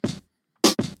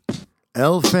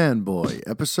FANBOY,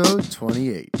 episode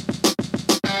 28.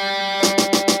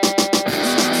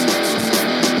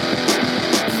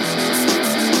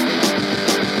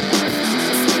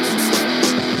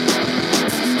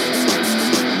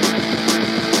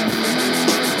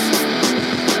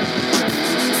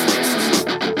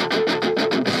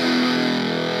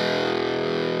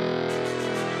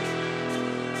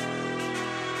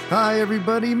 Hi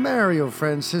everybody, Mario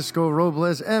Francisco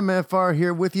Robles, MFR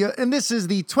here with you, and this is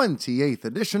the 28th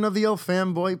edition of the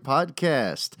FANBOY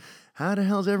podcast. How the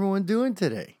hell's everyone doing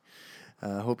today?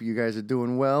 Hope you guys are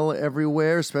doing well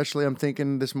everywhere, especially I'm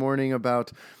thinking this morning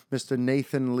about Mr.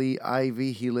 Nathan Lee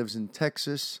Ivy. He lives in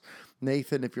Texas.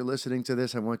 Nathan, if you're listening to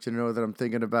this, I want you to know that I'm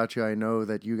thinking about you. I know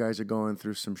that you guys are going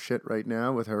through some shit right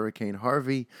now with Hurricane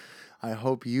Harvey. I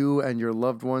hope you and your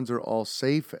loved ones are all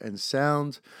safe and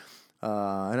sound.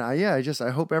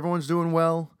 I hope everyone's doing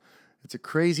well. It's a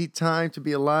crazy time to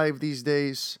be alive these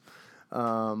days.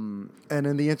 And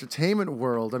in the entertainment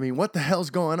world, I mean, what the hell's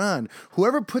going on?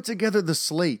 Whoever put together the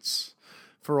slates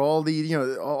for all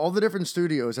the different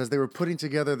studios as they were putting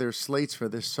together their slates for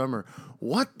this summer,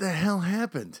 what the hell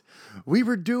happened? We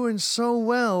were doing so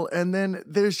well, and then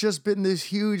there's just been this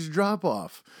huge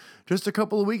drop-off. Just a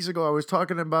couple of weeks ago, I was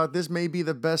talking about this may be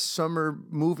the best summer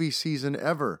movie season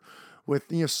ever,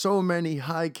 with so many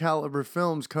high caliber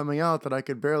films coming out that I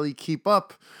could barely keep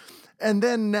up. And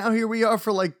then now here we are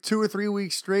for like 2 or 3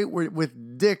 weeks straight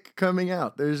with Dick coming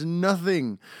out. There's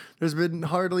been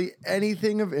hardly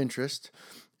anything of interest.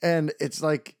 And it's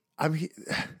like,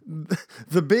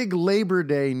 the big Labor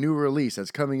Day new release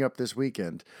that's coming up this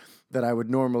weekend that I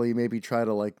would normally maybe try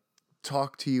to like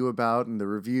talk to you about in the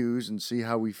reviews and see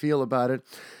how we feel about it.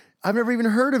 I've never even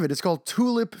heard of it. It's called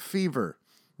Tulip Fever.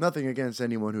 Nothing against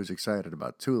anyone who's excited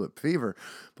about Tulip Fever,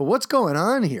 but what's going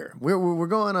on here? We're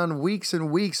going on weeks and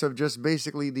weeks of just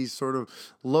basically these sort of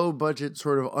low-budget,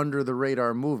 sort of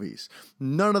under-the-radar movies.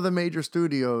 None of the major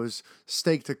studios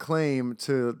staked a claim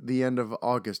to the end of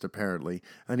August, apparently,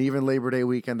 and even Labor Day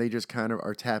weekend they just kind of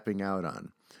are tapping out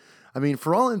on. I mean,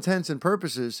 for all intents and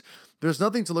purposes, there's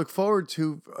nothing to look forward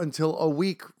to until a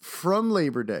week from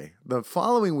Labor Day, the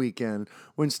following weekend,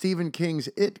 when Stephen King's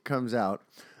It comes out.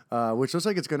 Which looks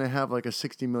like it's going to have like a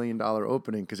 $60 million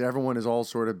opening because everyone is all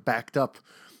sort of backed up.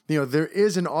 There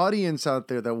is an audience out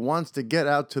there that wants to get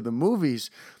out to the movies.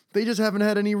 They just haven't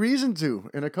had any reason to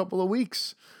in a couple of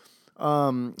weeks.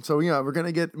 We're going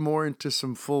to get more into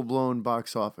some full-blown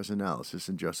box office analysis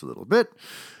in just a little bit.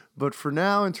 But for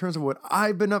now, in terms of what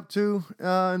I've been up to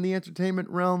in the entertainment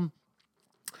realm,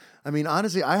 I mean,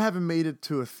 honestly, I haven't made it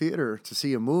to a theater to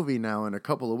see a movie now in a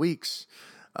couple of weeks.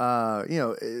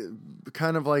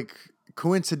 Kind of like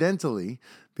coincidentally,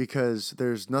 because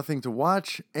there's nothing to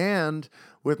watch, and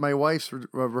with my wife's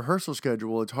rehearsal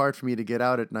schedule, it's hard for me to get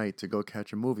out at night to go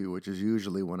catch a movie, which is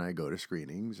usually when I go to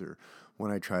screenings or when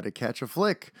I try to catch a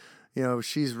flick.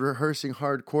 She's rehearsing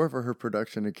hardcore for her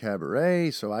production at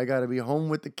Cabaret, so I got to be home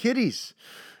with the kiddies.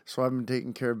 So I've been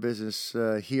taking care of business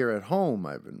here at home.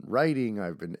 I've been writing,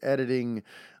 I've been editing,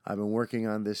 I've been working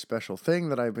on this special thing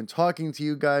that I've been talking to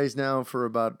you guys now for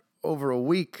about over a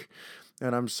week.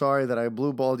 And I'm sorry that I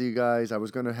blue-balled you guys. I was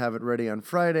going to have it ready on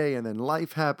Friday, and then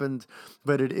life happened.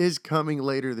 But it is coming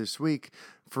later this week.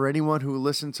 For anyone who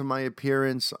listened to my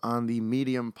appearance on the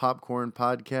Medium Popcorn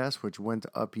podcast, which went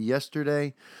up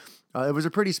yesterday, it was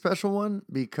a pretty special one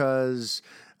because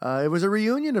it was a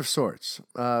reunion of sorts.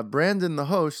 Brandon, the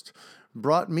host,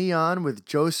 brought me on with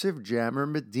Joseph Jammer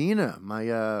Medina, my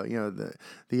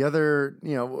the other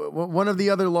one of the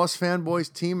other Lost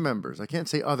Fanboys team members. I can't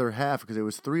say other half because it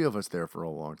was 3 of us there for a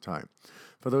long time.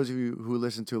 For those of you who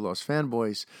listen to Lost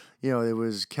Fanboys, it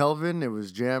was Kelvin, it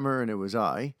was Jammer, and it was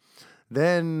I.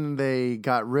 Then they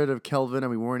got rid of Kelvin, and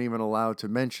we weren't even allowed to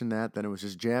mention that. Then it was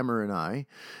just Jammer and I.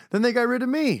 Then they got rid of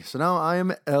me, so now I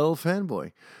am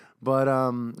FANBOY. But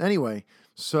anyway,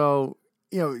 so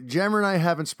Jammer and I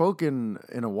haven't spoken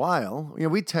in a while.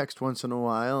 We text once in a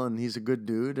while, and he's a good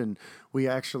dude, and we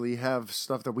actually have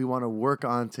stuff that we want to work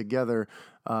on together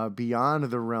beyond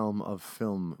the realm of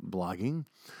film blogging.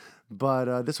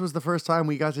 But this was the first time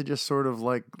we got to just sort of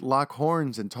like lock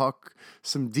horns and talk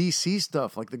some DC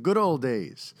stuff like the good old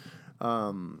days.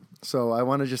 So I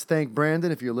want to just thank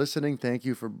Brandon. If you're listening, thank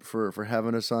you for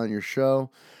having us on your show.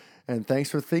 And thanks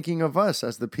for thinking of us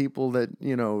as the people that,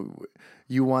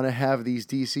 you want to have these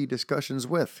DC discussions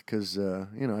with. Because,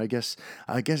 I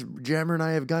guess Jammer and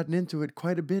I have gotten into it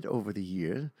quite a bit over the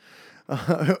year.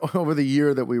 Over the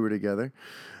year that we were together.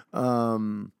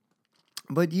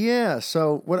 But yeah,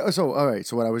 so what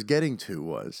I was getting to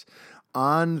was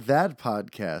On that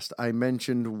podcast, I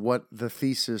mentioned what the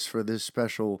thesis for this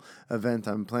special event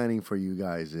I'm planning for you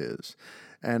guys is.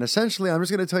 And essentially, I'm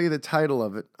just going to tell you the title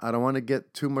of it. I don't want to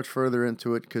get too much further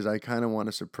into it because I kind of want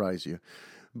to surprise you.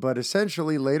 But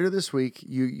essentially, later this week,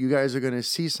 you guys are going to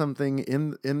see something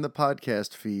in the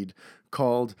podcast feed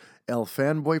called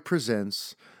FANBOY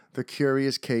Presents The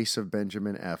Curious Case of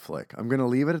Benjamin Affleck. I'm going to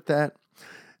leave it at that.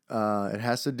 It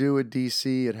has to do with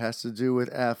DC. It has to do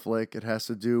with Affleck. It has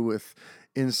to do with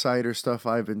insider stuff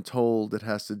I've been told. It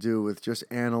has to do with just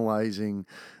analyzing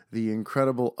the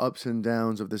incredible ups and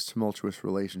downs of this tumultuous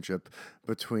relationship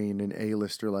between an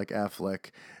A-lister like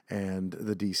Affleck and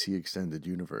the DC Extended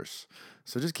Universe.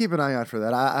 So just keep an eye out for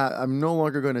that. I'm no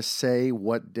longer going to say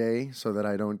what day so that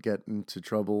I don't get into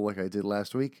trouble like I did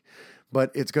last week,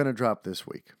 but it's going to drop this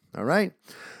week. All right?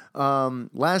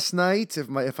 Last night,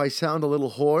 if I sound a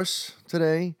little hoarse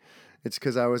today, it's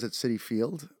because I was at Citi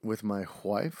Field with my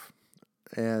wife,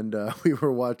 and we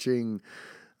were watching.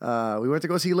 We went to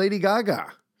go see Lady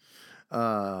Gaga.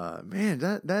 Man,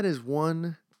 that is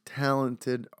one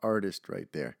talented artist right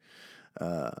there.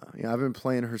 I've been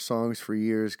playing her songs for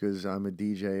years because I'm a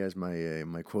DJ as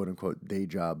my quote unquote day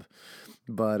job.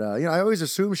 But I always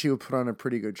assumed she would put on a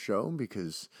pretty good show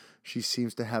because she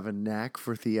seems to have a knack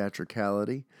for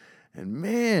theatricality. And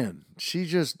man,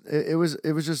 it was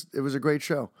a great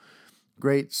show.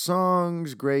 Great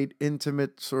songs, great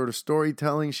intimate sort of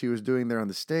storytelling she was doing there on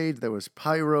the stage. There was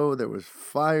pyro, there was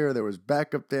fire, there was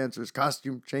backup dancers,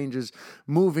 costume changes,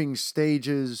 moving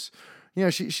stages.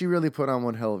 She really put on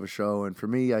one hell of a show. And for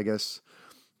me, I guess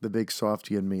the big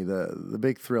softie in me, the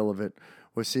big thrill of it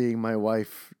was seeing my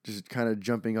wife just kind of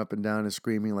jumping up and down and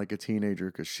screaming like a teenager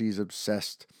because she's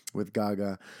obsessed with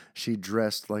Gaga. She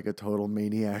dressed like a total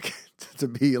maniac to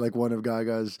be like one of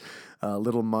Gaga's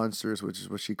little monsters, which is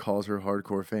what she calls her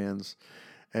hardcore fans.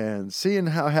 And seeing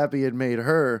how happy it made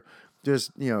her,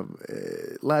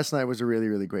 last night was a really,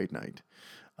 really great night.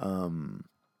 And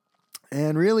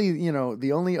really,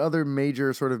 the only other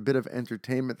major sort of bit of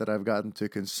entertainment that I've gotten to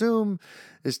consume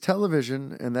is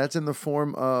television, and that's in the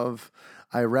form of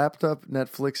I wrapped up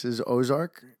Netflix's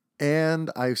Ozark, and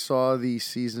I saw the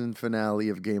season finale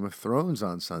of Game of Thrones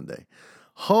on Sunday.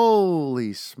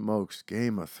 Holy smokes,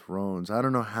 Game of Thrones. I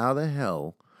don't know how the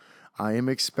hell I am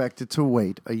expected to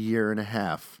wait a year and a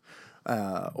half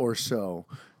or so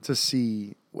to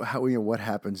see what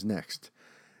happens next.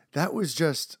 That was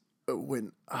just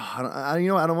when I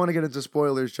don't want to get into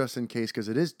spoilers just in case because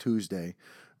it is Tuesday.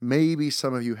 Maybe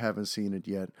some of you haven't seen it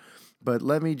yet, but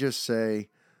let me just say,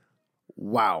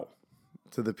 wow.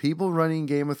 To the people running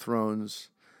Game of Thrones,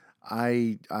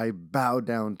 I bow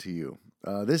down to you.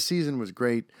 This season was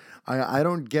great. I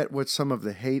don't get what some of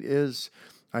the hate is.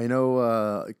 I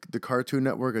know the Cartoon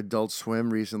Network, Adult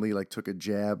Swim, recently took a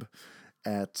jab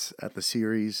at the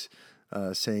series,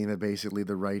 saying that basically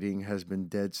the writing has been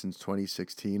dead since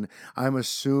 2016. I'm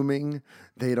assuming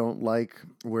they don't like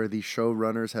where the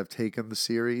showrunners have taken the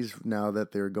series now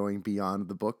that they're going beyond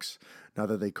the books, now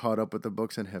that they caught up with the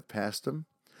books and have passed them.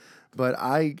 But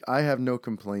I have no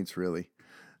complaints, really.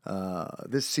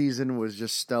 This season was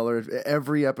just stellar.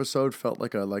 Every episode felt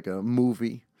like a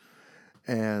movie.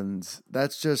 And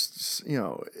that's just,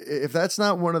 if that's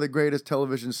not one of the greatest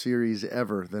television series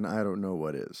ever, then I don't know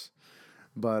what is.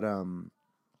 But, and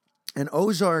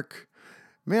Ozark,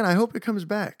 man, I hope it comes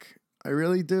back. I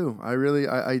really do.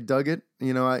 I dug it.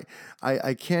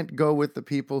 I can't go with the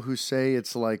people who say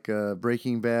it's like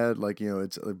Breaking Bad,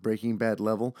 it's a Breaking Bad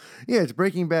level. Yeah, it's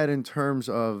Breaking Bad in terms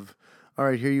of, all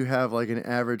right, here you have like an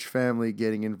average family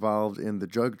getting involved in the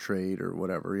drug trade or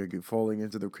whatever, you're falling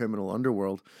into the criminal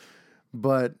underworld.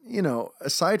 But,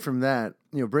 aside from that,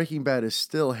 Breaking Bad is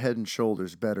still head and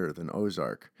shoulders better than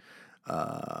Ozark.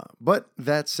 But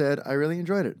that said, I really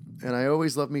enjoyed it. And I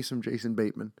always love me some Jason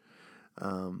Bateman.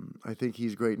 I think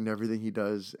he's great in everything he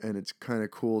does, and it's kind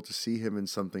of cool to see him in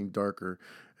something darker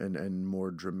and more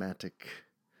dramatic.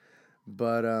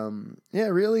 But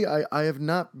really, I have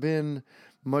not been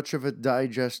much of a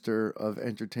digester of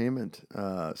entertainment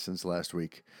since last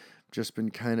week. Just been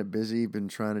kind of busy, been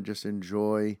trying to just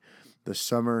enjoy the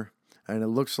summer, and it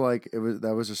looks like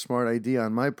that was a smart idea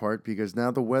on my part because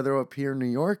now the weather up here in New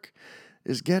York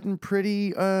is getting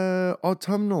pretty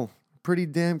autumnal pretty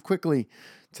damn quickly.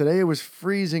 Today it was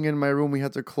freezing in my room. We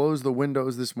had to close the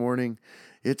windows this morning.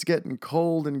 It's getting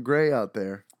cold and gray out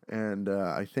there, and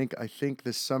I think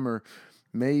this summer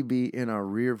may be in our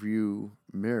rearview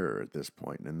mirror at this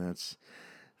point, and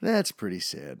that's pretty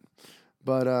sad.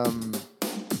 But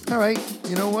all right,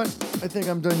 you know what? I think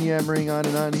I'm done yammering on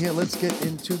and on here. Let's get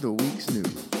into the week's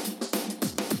news.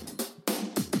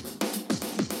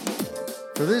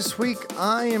 So this week,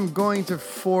 I am going to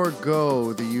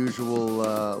forego the usual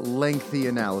lengthy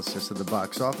analysis of the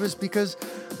box office because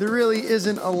there really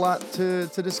isn't a lot to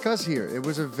discuss here. It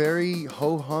was a very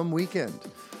ho-hum weekend.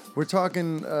 We're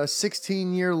talking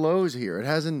 16-year lows here.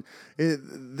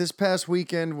 This past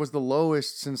weekend was the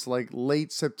lowest since like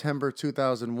late September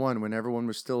 2001, when everyone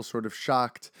was still sort of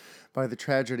shocked by the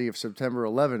tragedy of September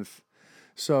 11th.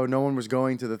 So no one was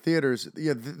going to the theaters.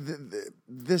 Yeah,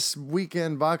 this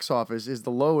weekend box office is the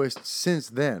lowest since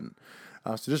then.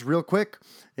 So just real quick,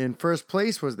 in first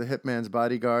place was The Hitman's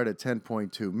Bodyguard at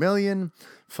 $10.2 million,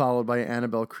 followed by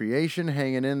Annabelle Creation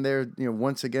hanging in there,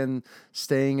 once again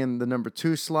staying in the number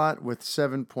 2 slot with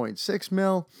 $7.6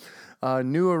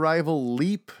 million. New arrival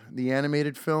Leap, the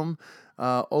animated film,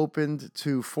 opened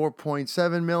to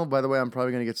 $4.7 million. By the way, I'm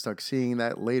probably going to get stuck seeing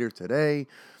that later today,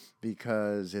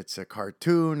 because it's a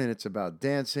cartoon and it's about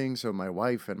dancing, so my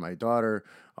wife and my daughter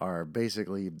are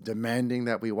basically demanding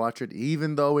that we watch it,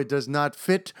 even though it does not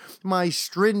fit my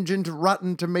stringent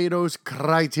Rotten Tomatoes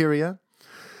criteria.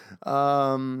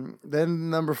 Then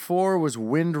number 4 was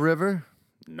Wind River.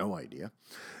 No idea.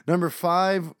 Number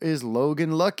 5 is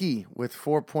Logan Lucky with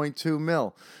 $4.2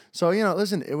 million. So,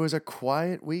 listen, it was a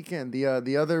quiet weekend.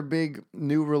 The other big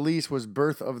new release was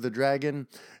Birth of the Dragon,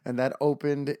 and that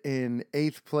opened in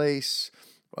 8th place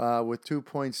with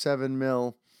 $2.7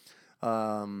 million.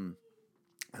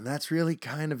 And that's really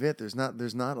kind of it. There's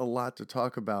not a lot to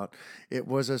talk about. It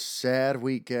was a sad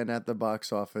weekend at the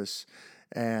box office,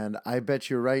 and I bet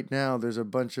you right now there's a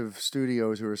bunch of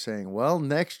studios who are saying, well,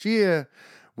 next year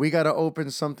we got to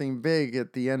open something big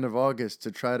at the end of August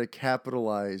to try to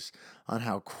capitalize on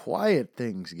how quiet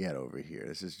things get over here.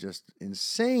 This is just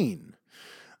insane.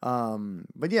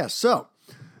 But yeah, so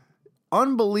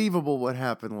unbelievable what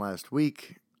happened last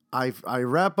week. I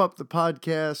wrap up the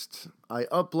podcast. I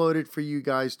upload it for you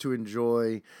guys to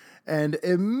enjoy. And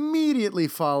immediately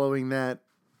following that,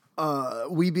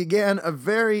 we began a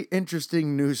very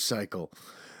interesting news cycle.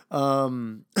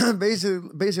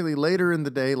 Basically later in the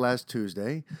day, last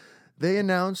Tuesday, they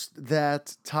announced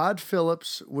that Todd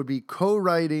Phillips would be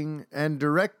co-writing and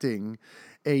directing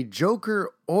a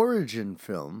Joker origin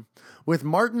film with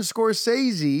Martin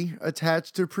Scorsese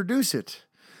attached to produce it.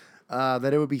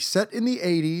 That it would be set in the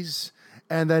 80s,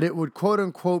 and that it would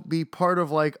quote-unquote be part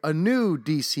of like a new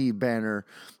DC banner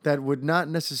that would not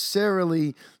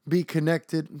necessarily be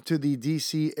connected to the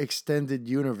DC extended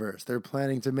universe. They're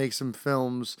planning to make some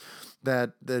films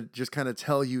that just kind of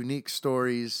tell unique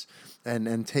stories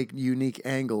and take unique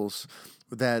angles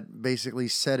that basically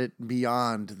set it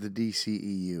beyond the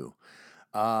DCEU.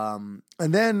 And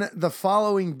then the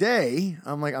following day,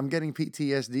 I'm getting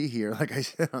PTSD here, like I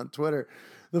said on Twitter.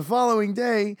 The following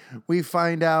day, we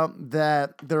find out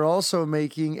that they're also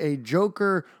making a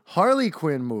Joker Harley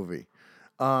Quinn movie.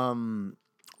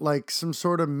 Like some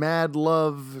sort of mad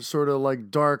love, sort of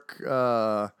like dark,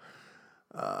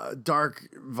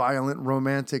 violent,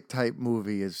 romantic type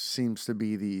movie. It seems to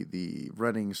be the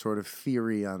running sort of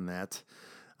theory on that.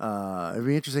 It'd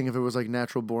be interesting if it was like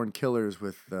Natural Born Killers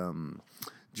with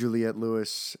Juliette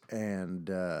Lewis and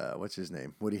what's his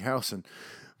name? Woody Harrelson.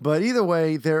 But either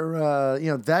way,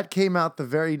 that came out the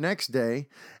very next day.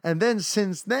 And then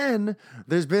since then,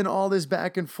 there's been all this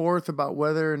back and forth about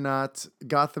whether or not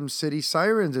Gotham City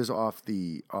Sirens is off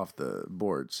the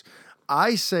boards.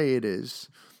 I say it is.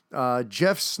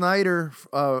 Jeff Snyder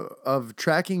of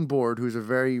Tracking Board, who's a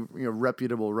very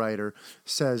reputable writer,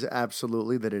 says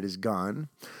absolutely that it is gone.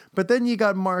 But then you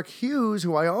got Mark Hughes,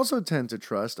 who I also tend to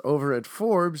trust, over at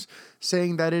Forbes,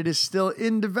 saying that it is still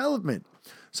in development.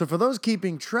 So for those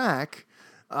keeping track,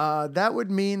 that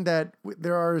would mean that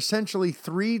there are essentially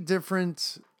 3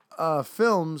 different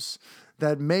films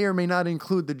that may or may not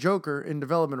include the Joker in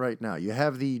development right now. You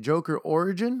have the Joker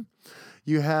Origin.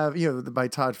 You have, by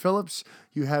Todd Phillips.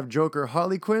 You have Joker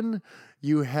Harley Quinn.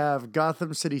 You have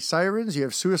Gotham City Sirens. You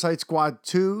have Suicide Squad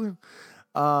 2.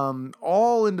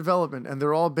 All in development, and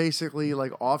they're all basically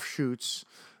like offshoots.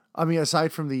 I mean,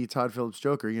 aside from the Todd Phillips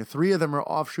Joker, 3 of them are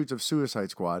offshoots of Suicide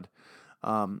Squad.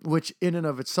 Which in and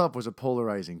of itself was a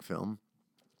polarizing film.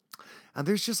 And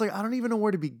there's just I don't even know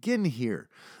where to begin here.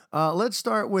 Let's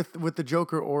start with the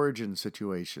Joker origin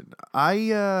situation.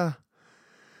 I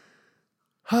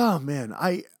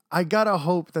gotta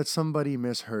hope that somebody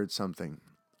misheard something.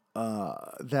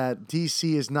 That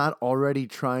DC is not already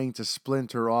trying to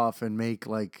splinter off and make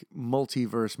like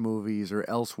multiverse movies or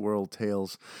Elseworld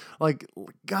tales. Like,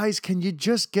 guys, can you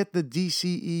just get the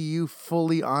DCEU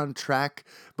fully on track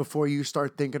before you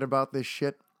start thinking about this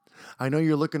shit? I know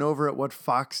you're looking over at what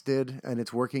Fox did, and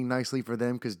it's working nicely for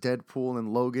them because Deadpool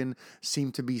and Logan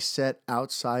seem to be set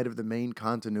outside of the main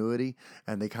continuity,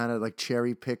 and they kind of like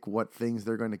cherry pick what things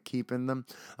they're going to keep in them.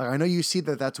 Like, I know you see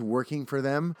that that's working for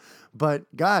them,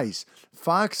 but guys,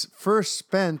 Fox first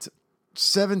spent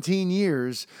 17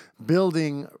 years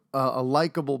building a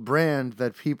likable brand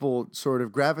that people sort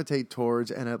of gravitate towards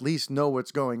and at least know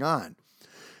what's going on.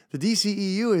 The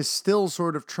DCEU is still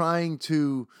sort of trying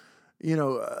to,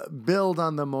 build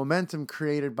on the momentum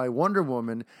created by Wonder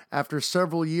Woman after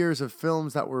several years of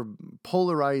films that were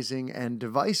polarizing and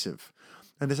divisive.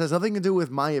 And this has nothing to do with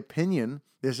my opinion.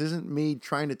 This isn't me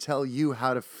trying to tell you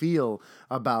how to feel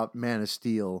about Man of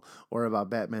Steel or about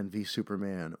Batman v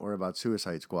Superman or about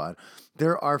Suicide Squad.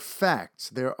 There are facts.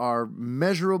 There are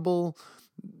measurable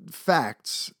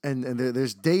facts, and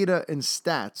there's data and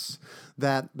stats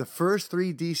that the first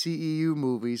 3 DCEU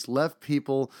movies left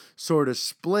people sort of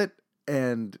split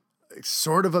and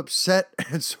sort of upset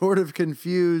and sort of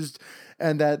confused,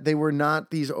 and that they were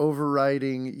not these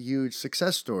overriding huge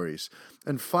success stories.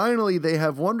 And finally, they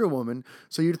have Wonder Woman.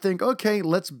 So you'd think, okay,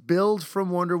 let's build from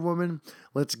Wonder Woman.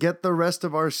 Let's get the rest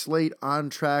of our slate on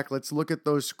track. Let's look at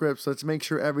those scripts. Let's make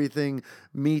sure everything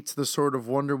meets the sort of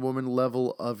Wonder Woman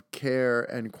level of care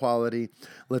and quality.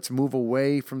 Let's move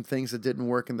away from things that didn't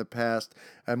work in the past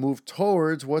and move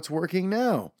towards what's working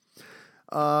now.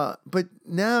 But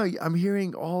now I'm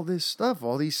hearing all this stuff,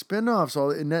 all these spin-offs,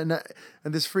 and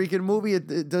this freaking movie,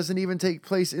 it doesn't even take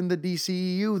place in the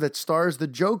DCEU that stars the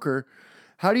Joker.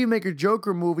 How do you make a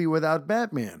Joker movie without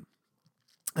Batman?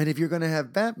 And if you're going to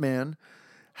have Batman,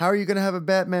 how are you going to have a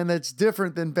Batman that's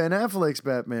different than Ben Affleck's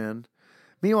Batman?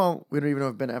 Meanwhile, we don't even know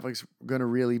if Ben Affleck's going to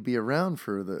really be around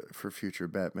for future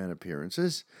Batman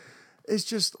appearances. It's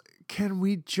just, can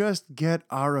we just get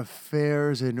our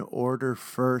affairs in order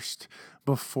first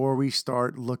before we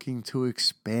start looking to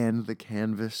expand the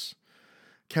canvas?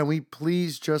 Can we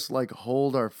please just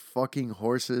hold our fucking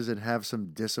horses and have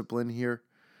some discipline here?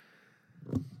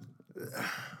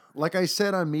 Like I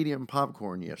said on Medium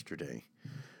Popcorn yesterday,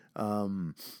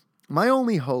 my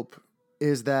only hope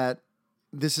is that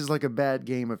this is like a bad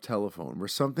game of telephone where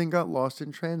something got lost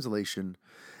in translation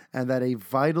and that a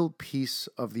vital piece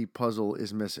of the puzzle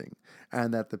is missing.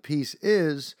 And that the piece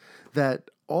is that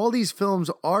all these films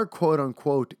are quote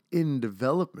unquote in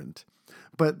development,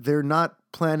 but they're not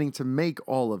planning to make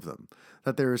all of them.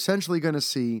 That they're essentially going to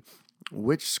see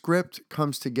which script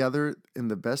comes together in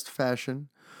the best fashion,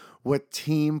 what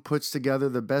team puts together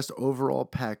the best overall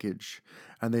package,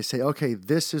 and they say, okay,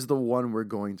 this is the one we're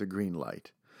going to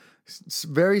greenlight. It's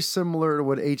very similar to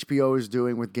what HBO is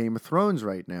doing with Game of Thrones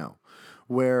right now,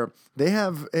 where they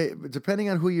have, depending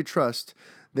on who you trust,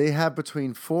 they have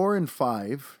between 4 and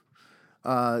 5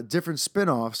 different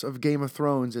spin-offs of Game of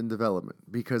Thrones in development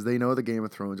because they know the Game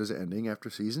of Thrones is ending after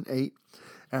season 8.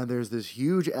 And there's this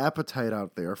huge appetite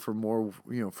out there for more,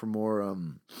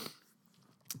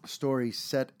 stories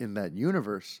set in that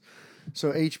universe.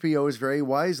 So HBO is very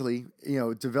wisely,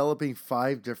 developing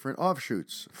 5 different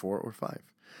offshoots, 4 or 5.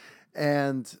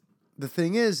 And the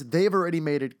thing is, they've already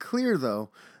made it clear, though,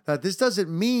 that this doesn't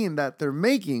mean that they're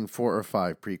making 4 or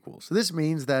 5 prequels. This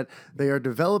means that they are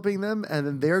developing them, and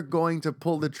then they're going to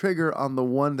pull the trigger on the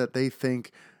one that they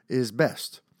think is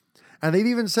best. And they've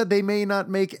even said they may not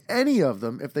make any of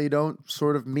them if they don't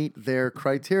sort of meet their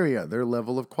criteria, their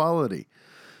level of quality.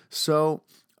 So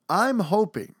I'm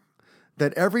hoping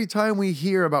that every time we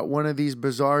hear about one of these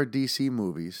bizarre DC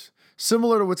movies,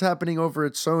 similar to what's happening over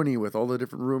at Sony with all the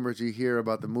different rumors you hear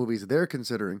about the movies they're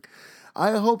considering,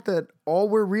 I hope that all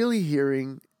we're really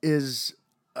hearing is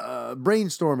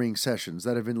brainstorming sessions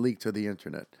that have been leaked to the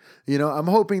internet. I'm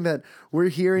hoping that we're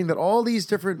hearing that all these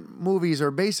different movies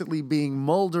are basically being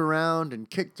mulled around and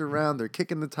kicked around. They're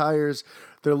kicking the tires.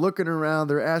 They're looking around.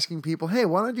 They're asking people, hey,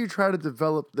 why don't you try to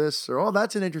develop this? Or, oh,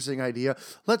 that's an interesting idea.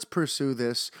 Let's pursue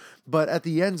this. But at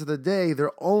the end of the day,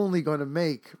 they're only going to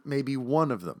make maybe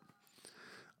one of them.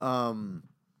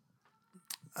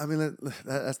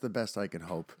 That's the best I can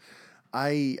hope.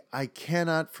 I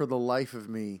cannot for the life of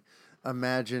me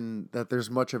imagine that there's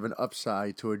much of an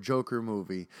upside to a Joker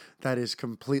movie that is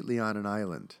completely on an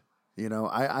island.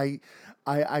 I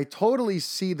totally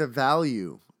see the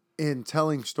value in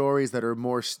telling stories that are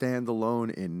more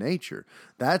standalone in nature.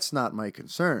 That's not my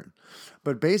concern.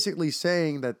 But basically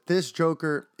saying that this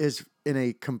Joker is in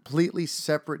a completely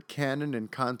separate canon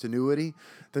and continuity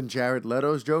than Jared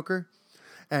Leto's Joker.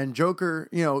 And Joker,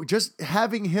 just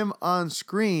having him on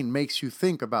screen makes you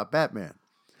think about Batman.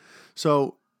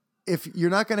 So if you're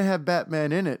not going to have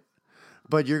Batman in it,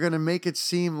 but you're going to make it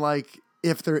seem like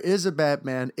if there is a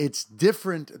Batman, it's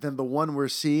different than the one we're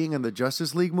seeing in the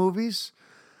Justice League movies,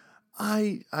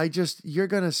 you're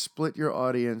going to split your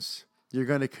audience. You're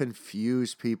going to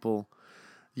confuse people.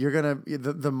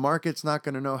 The market's not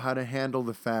going to know how to handle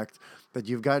the fact that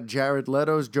you've got Jared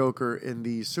Leto's Joker in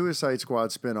the Suicide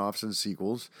Squad spin-offs and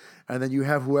sequels, and then you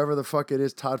have whoever the fuck it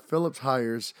is Todd Phillips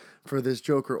hires for this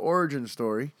Joker origin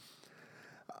story.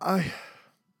 It,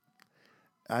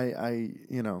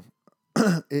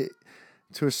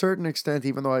 to a certain extent,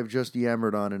 even though I've just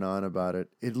yammered on and on about it,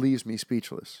 it leaves me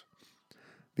speechless.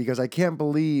 Because I can't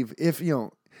believe if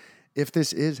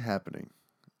this is happening,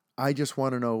 I just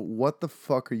want to know, what the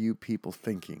fuck are you people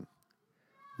thinking?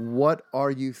 What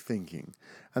are you thinking?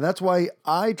 And that's why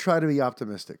I try to be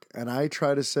optimistic. And I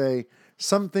try to say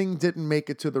something didn't make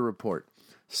it to the report.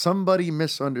 Somebody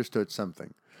misunderstood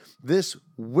something. This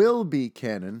will be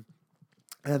canon.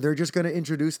 And they're just going to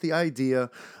introduce the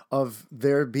idea of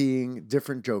there being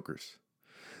different Jokers.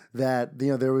 That,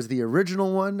 there was the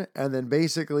original one, and then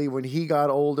basically when he got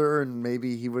older and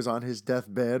maybe he was on his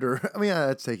deathbed, or,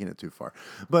 that's taking it too far.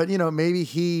 But, maybe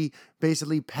he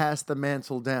basically passed the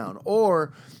mantle down.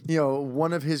 Or,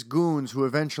 one of his goons who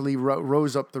eventually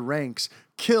rose up the ranks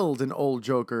killed an old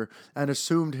Joker and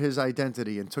assumed his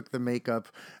identity and took the makeup,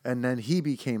 and then he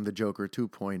became the Joker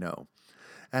 2.0.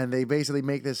 And they basically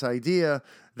make this idea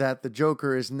that the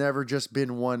Joker has never just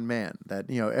been one man. That,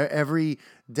 every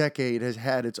decade has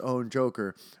had its own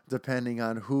Joker, depending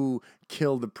on who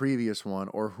killed the previous one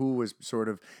or who was sort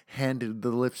of handed the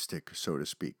lipstick, so to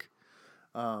speak.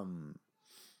 And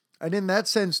in that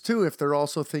sense, too, if they're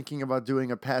also thinking about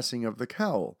doing a passing of the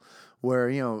cowl,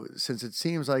 where, since it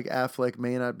seems like Affleck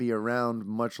may not be around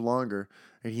much longer,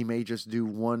 and he may just do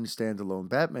one standalone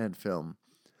Batman film.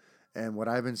 And what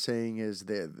I've been saying is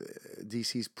that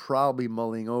DC's probably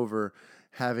mulling over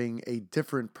having a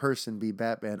different person be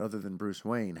Batman other than Bruce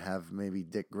Wayne. Have maybe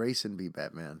Dick Grayson be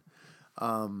Batman.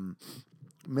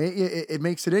 It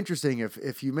makes it interesting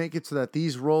if you make it so that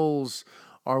these roles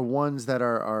are ones that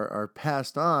are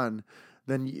passed on,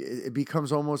 then it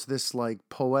becomes almost this like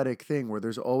poetic thing where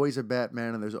there's always a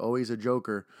Batman and there's always a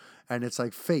Joker, and it's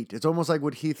like fate. It's almost like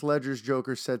what Heath Ledger's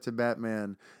Joker said to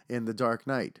Batman in The Dark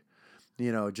Knight.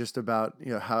 Just about,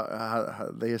 how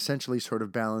they essentially sort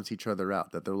of balance each other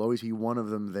out, that there'll always be one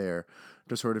of them there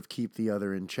to sort of keep the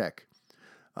other in check.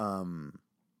 So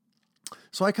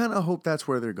I kind of hope that's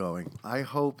where they're going. I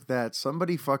hope that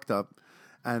somebody fucked up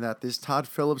and that this Todd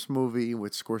Phillips movie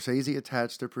with Scorsese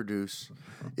attached to produce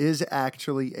is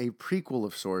actually a prequel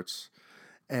of sorts.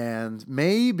 And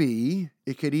maybe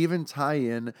it could even tie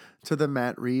in to the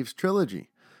Matt Reeves trilogy.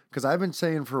 Because I've been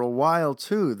saying for a while,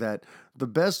 too, that the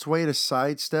best way to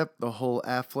sidestep the whole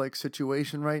Affleck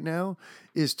situation right now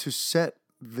is to set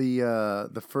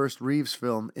the first Reeves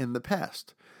film in the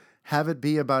past. Have it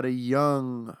be about a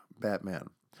young Batman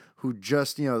who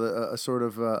just, a sort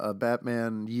of a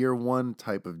Batman year one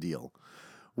type of deal.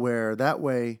 Where that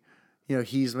way,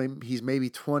 he's maybe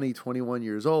 20, 21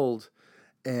 years old,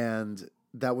 and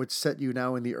that would set you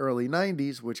now in the early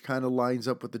 90s, which kind of lines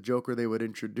up with the Joker they would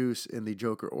introduce in the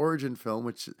Joker origin film,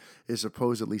 which is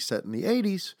supposedly set in the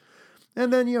 80s.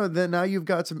 And then, then now you've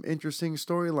got some interesting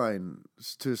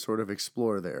storylines to sort of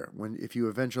explore there if you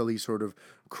eventually sort of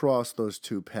cross those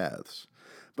two paths.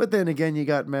 But then again, you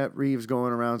got Matt Reeves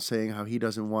going around saying how he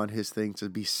doesn't want his thing to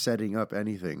be setting up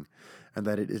anything, and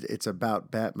that it's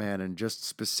about Batman and just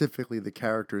specifically the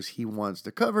characters he wants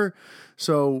to cover.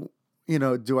 So,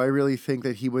 do I really think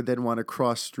that he would then want to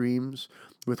cross streams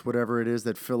with whatever it is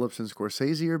that Phillips and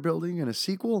Scorsese are building in a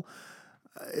sequel?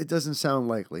 It doesn't sound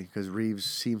likely, because Reeves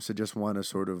seems to just want to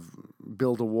sort of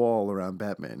build a wall around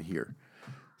Batman here.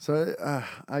 So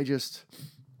I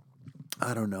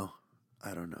don't know.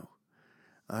 I don't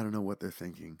know what they're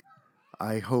thinking.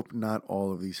 I hope not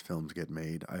all of these films get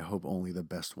made. I hope only the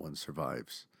best one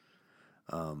survives.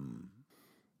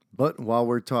 But while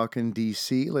we're talking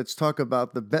DC, let's talk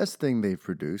about the best thing they've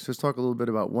produced. Let's talk a little bit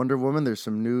about Wonder Woman. There's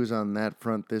some news on that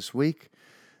front this week.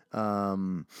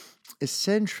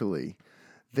 Essentially,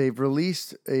 they've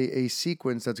released a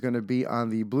sequence that's going to be on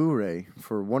the Blu-ray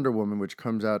for Wonder Woman, which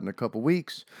comes out in a couple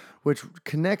weeks, which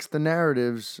connects the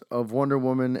narratives of Wonder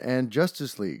Woman and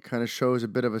Justice League, kind of shows a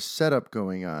bit of a setup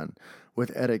going on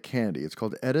with Etta Candy. It's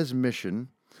called Etta's Mission.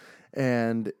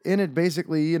 And in it,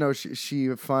 basically,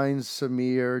 she finds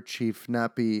Samir, Chief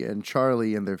Nappy, and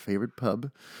Charlie in their favorite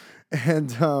pub.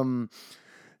 And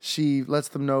she lets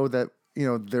them know that,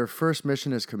 their first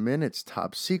mission has come in. It's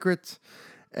top secret.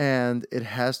 And it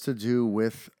has to do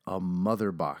with a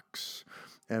mother box.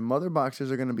 And mother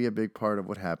boxes are going to be a big part of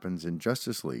what happens in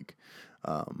Justice League.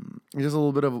 Just a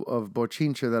little bit of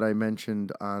bochincha that I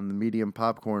mentioned on the Medium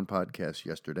Popcorn podcast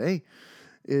yesterday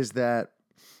is that,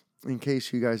 in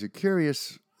case you guys are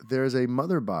curious, there's a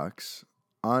mother box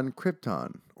on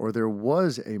Krypton, or there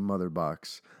was a mother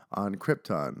box on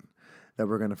Krypton that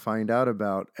we're going to find out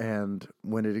about. And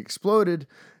when it exploded,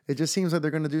 it just seems like they're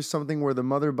going to do something where the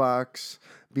mother box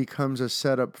becomes a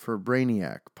setup for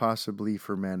Brainiac, possibly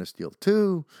for Man of Steel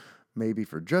 2, maybe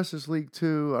for Justice League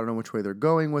 2. I don't know which way they're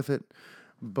going with it,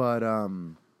 but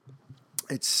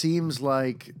it seems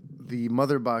like the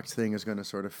mother box thing is going to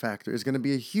sort of factor. It's going to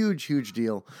be a huge, huge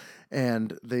deal,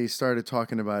 and they started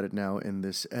talking about it now in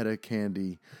this Etta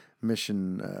Candy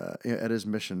mission, Etta's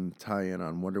mission tie-in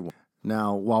on Wonder Woman.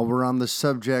 Now, while we're on the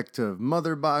subject of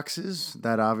mother boxes,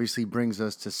 that obviously brings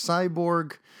us to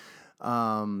Cyborg.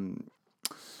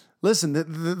 Listen,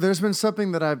 there's been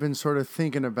something that I've been sort of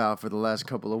thinking about for the last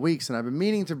couple of weeks, and I've been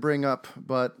meaning to bring up,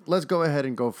 but let's go ahead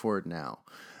and go for it now.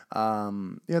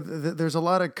 There's a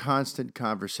lot of constant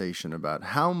conversation about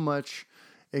how much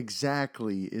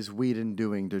exactly is Whedon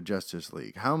doing to Justice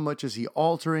League? How much is he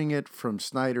altering it from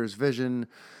Snyder's vision?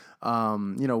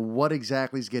 What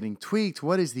exactly is getting tweaked?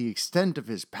 What is the extent of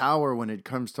his power when it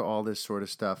comes to all this sort of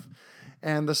stuff?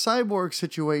 And the Cyborg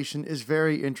situation is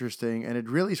very interesting, and it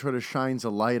really sort of shines a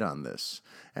light on this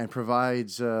and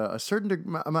provides a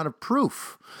certain amount of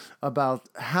proof about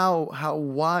how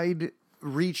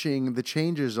wide-reaching the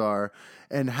changes are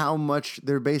and how much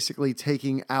they're basically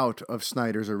taking out of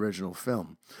Snyder's original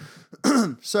film.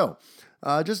 So,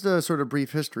 just a sort of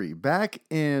brief history. Back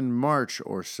in March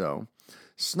or so,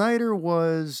 Snyder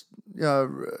was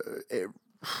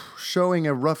showing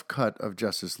a rough cut of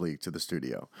Justice League to the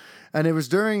studio. And it was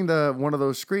during one of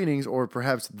those screenings, or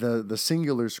perhaps the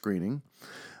singular screening,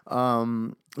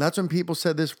 that's when people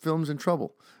said this film's in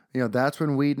trouble. That's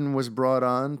when Whedon was brought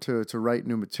on to write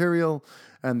new material,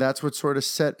 and that's what sort of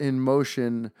set in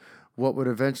motion what would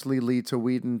eventually lead to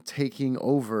Whedon taking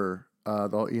over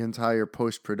the entire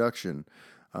post-production.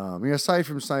 Aside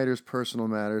from Snyder's personal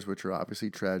matters, which are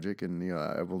obviously tragic, and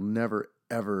I will never,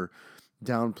 ever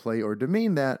downplay or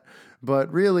demean that,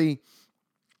 but really,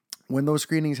 when those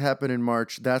screenings happened in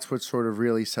March, that's what sort of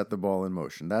really set the ball in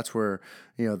motion. That's where,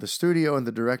 the studio and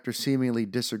the director seemingly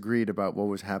disagreed about what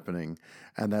was happening,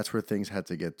 and that's where things had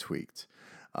to get tweaked.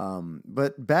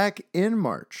 But back in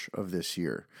March of this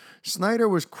year, Snyder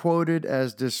was quoted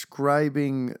as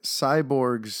describing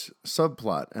Cyborg's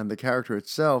subplot and the character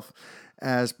itself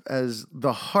as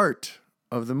the heart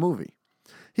of the movie.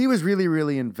 He was really,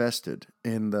 really invested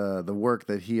in the work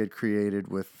that he had created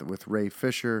with Ray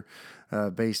Fisher,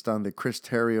 based on the Chris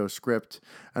Terrio script,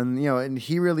 and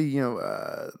he really,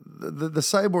 the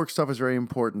Cyborg stuff is very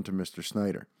important to Mr.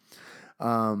 Snyder.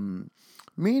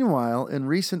 Meanwhile, in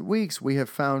recent weeks, we have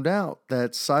found out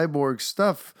that Cyborg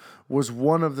stuff was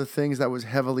one of the things that was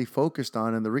heavily focused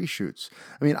on in the reshoots.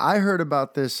 I mean, I heard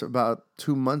about this about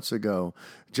 2 months ago,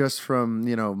 just from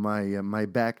my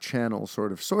back channel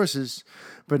sort of sources,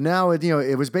 but now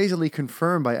it was basically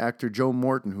confirmed by actor Joe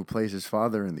Morton, who plays his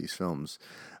father in these films.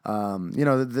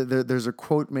 There's a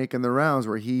quote making the rounds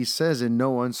where he says in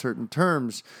no uncertain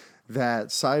terms that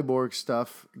Cyborg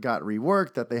stuff got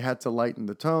reworked, that they had to lighten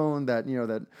the tone, that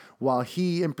that while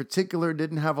he in particular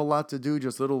didn't have a lot to do,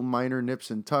 just little minor nips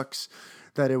and tucks,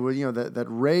 that it was that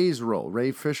Ray's role,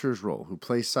 Ray Fisher's role, who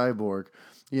plays Cyborg,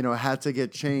 had to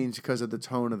get changed because of the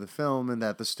tone of the film, and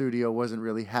that the studio wasn't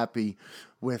really happy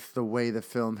with the way the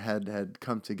film had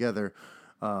come together,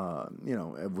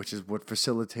 which is what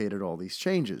facilitated all these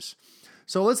changes.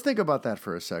 So let's think about that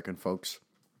for a second, folks.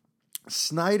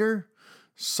 Snyder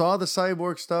saw the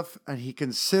Cyborg stuff, and he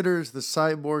considers the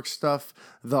Cyborg stuff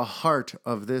the heart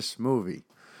of this movie.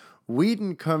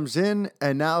 Whedon comes in,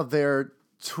 and now they're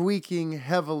tweaking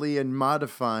heavily and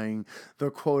modifying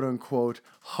the quote-unquote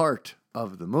heart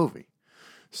of the movie.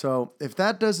 So if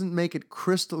that doesn't make it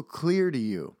crystal clear to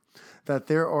you that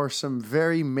there are some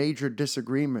very major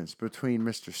disagreements between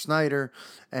Mr. Snyder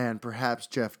and perhaps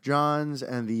Jeff Johns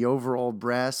and the overall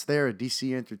brass there at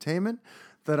DC Entertainment,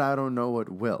 then I don't know what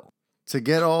will. To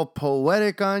get all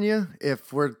poetic on you,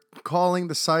 if we're calling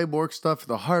the Cyborg stuff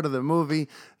the heart of the movie,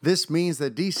 this means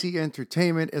that DC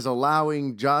Entertainment is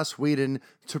allowing Joss Whedon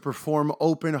to perform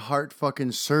open heart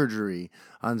fucking surgery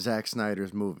on Zack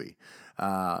Snyder's movie.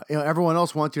 Everyone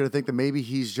else wants you to think that maybe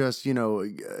he's just,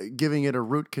 giving it a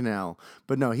root canal.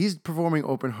 But no, he's performing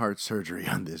open heart surgery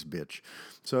on this bitch.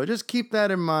 So just keep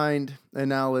that in mind, and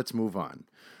now let's move on.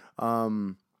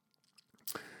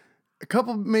 A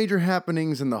couple major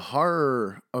happenings in the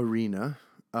horror arena.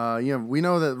 We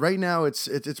know that right now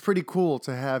it's pretty cool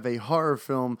to have a horror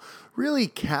film really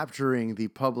capturing the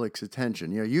public's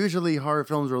attention. Usually horror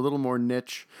films are a little more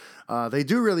niche. They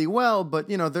do really well, but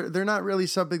they're not really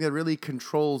something that really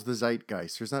controls the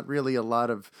zeitgeist. There's not really a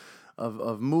lot of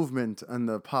of movement in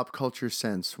the pop culture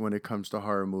sense when it comes to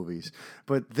horror movies.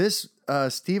 But this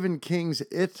Stephen King's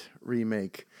It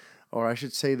remake, or I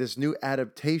should say this new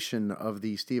adaptation of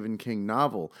the Stephen King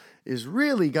novel, is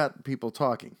really got people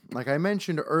talking. Like I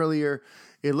mentioned earlier,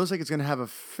 it looks like it's going to have a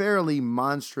fairly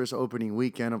monstrous opening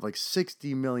weekend of like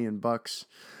 $60 million.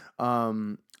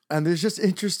 And there's just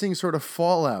interesting sort of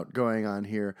fallout going on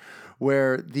here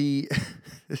where the,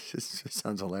 this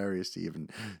sounds hilarious to even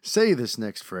say this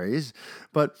next phrase,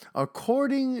 but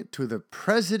according to the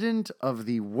president of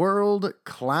the World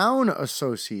Clown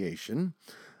Association,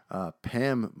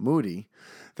 Pam Moody,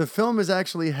 the film is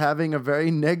actually having a very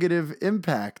negative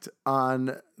impact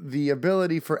on the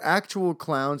ability for actual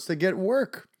clowns to get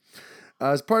work.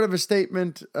 As part of a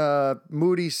statement,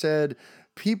 Moody said,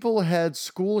 people had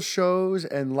school shows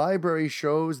and library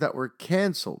shows that were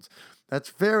canceled. That's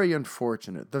very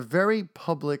unfortunate. The very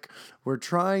public we're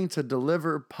trying to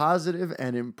deliver positive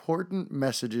and important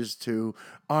messages to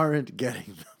aren't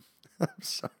getting them. I'm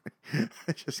sorry.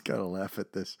 I just got to laugh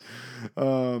at this.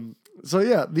 So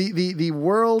yeah, the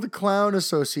World Clown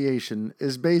Association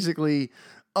is basically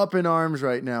up in arms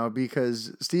right now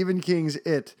because Stephen King's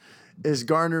It is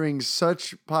garnering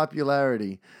such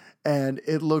popularity and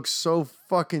it looks so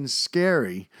fucking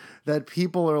scary that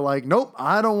people are like, nope,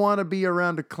 I don't want to be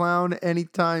around a clown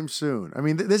anytime soon. I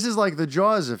mean, this is like the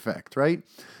Jaws effect, right?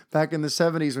 Back in the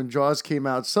 70s when Jaws came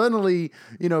out, suddenly,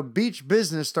 beach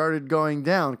business started going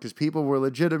down because people were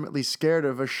legitimately scared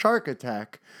of a shark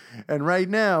attack. And right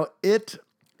now, it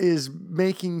is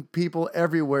making people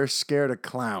everywhere scared of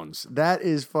clowns. That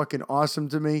is fucking awesome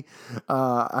to me.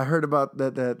 I heard about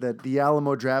that the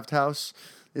Alamo Drafthouse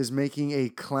is making a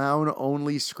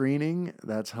clown-only screening.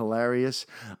 That's hilarious.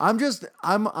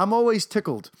 I'm always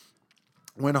tickled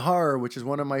when horror, which is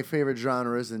one of my favorite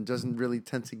genres and doesn't really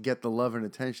tend to get the love and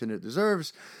attention it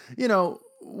deserves,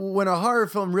 when a horror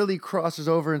film really crosses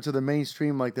over into the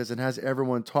mainstream like this and has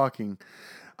everyone talking,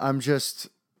 I'm just,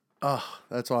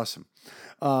 that's awesome.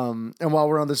 And while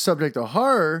we're on the subject of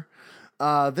horror,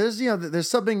 there's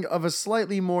something of a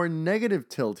slightly more negative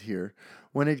tilt here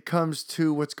when it comes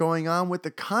to what's going on with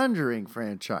the Conjuring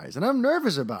franchise. And I'm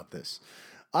nervous about this.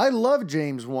 I love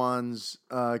James Wan's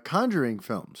Conjuring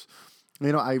films.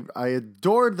 I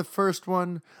adored the first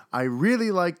one. I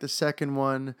really liked the second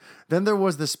one. Then there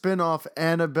was the spin-off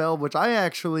Annabelle, which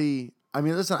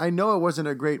listen, I know it wasn't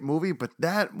a great movie, but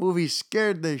that movie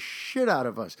scared the shit out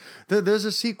of us. There's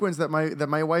a sequence that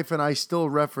my wife and I still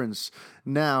reference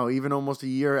now, even almost a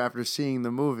year after seeing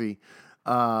the movie,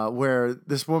 where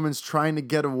this woman's trying to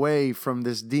get away from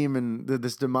this demon,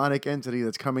 this demonic entity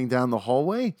that's coming down the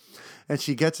hallway. And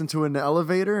she gets into an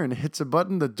elevator and hits a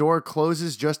button. The door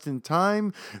closes just in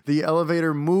time. The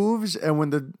elevator moves. And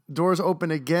when the doors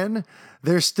open again,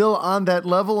 they're still on that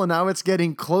level. And now it's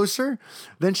getting closer.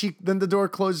 Then the door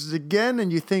closes again.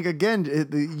 And you think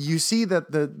again, you see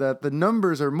that the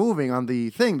numbers are moving on the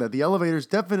thing, that the elevator's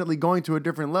definitely going to a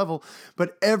different level.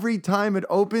 But every time it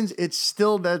opens, it's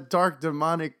still that dark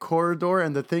demonic corridor.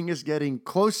 And the thing is getting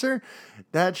closer.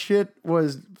 That shit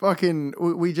was fucking,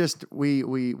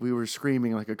 we were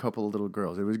screaming like a couple of little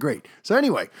girls. It was great. So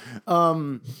anyway,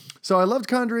 so I loved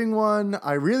Conjuring 1.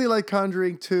 I really like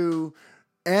Conjuring 2.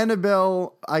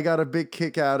 Annabelle, I got a big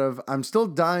kick out of. I'm still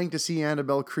dying to see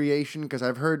Annabelle Creation because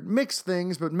I've heard mixed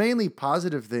things, but mainly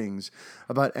positive things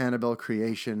about Annabelle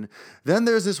Creation. Then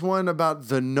there's this one about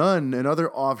The Nun,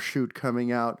 another offshoot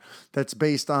coming out that's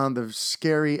based on the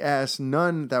scary-ass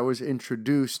nun that was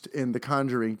introduced in The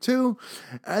Conjuring 2.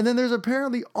 And then there's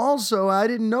apparently also, I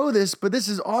didn't know this, but this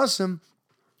is awesome,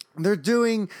 they're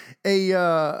doing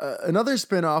another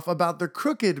spinoff about the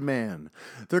Crooked Man.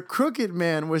 The Crooked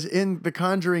Man was in The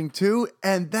Conjuring 2,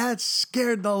 and that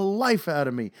scared the life out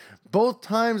of me. Both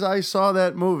times I saw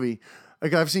that movie,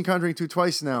 like I've seen Conjuring 2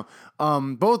 twice now,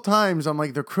 both times I'm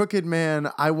like, the Crooked Man,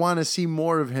 I want to see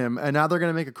more of him, and now they're going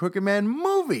to make a Crooked Man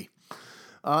movie.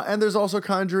 And there's also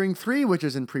Conjuring 3, which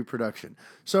is in pre-production.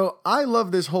 So I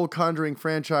love this whole Conjuring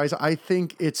franchise. I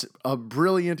think it's a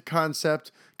brilliant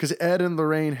concept because Ed and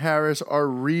Lorraine Harris are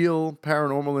real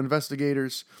paranormal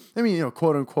investigators. I mean,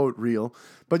 quote unquote real.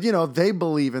 But, they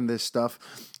believe in this stuff.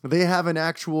 They have an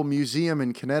actual museum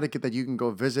in Connecticut that you can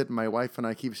go visit. My wife and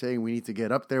I keep saying we need to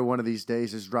get up there one of these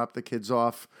days, just drop the kids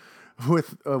off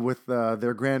with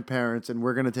their grandparents, and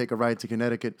we're going to take a ride to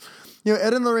Connecticut.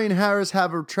 Ed and Lorraine Harris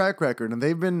have a track record, and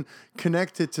they've been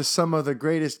connected to some of the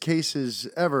greatest cases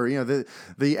ever. The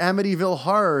Amityville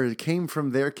Horror came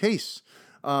from their case,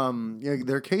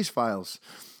 their case files.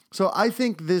 So I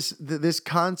think this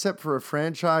concept for a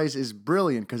franchise is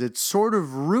brilliant because it sort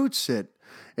of roots it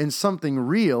in something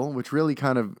real, which really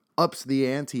kind of ups the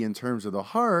ante in terms of the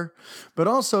horror, but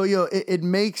also, you know, it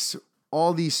makes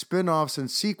all these spin-offs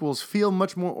and sequels feel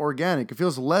much more organic. It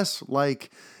feels less like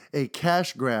a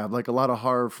cash grab like a lot of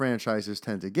horror franchises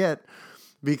tend to get,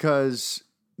 because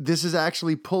this is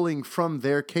actually pulling from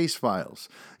their case files.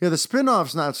 You know, the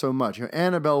spin-offs, not so much. You know,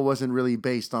 Annabelle wasn't really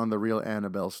based on the real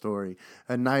Annabelle story,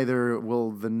 and neither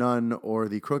will The Nun or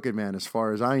The Crooked Man, as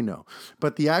far as I know.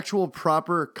 But the actual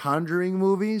proper Conjuring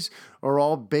movies are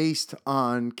all based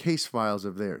on case files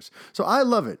of theirs. So I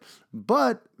love it.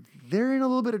 But they're in a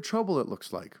little bit of trouble, it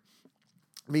looks like,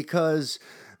 because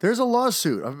there's a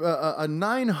lawsuit, a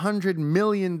 $900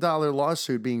 million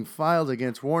lawsuit being filed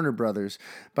against Warner Brothers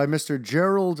by Mr.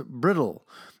 Gerald Brittle.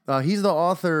 He's the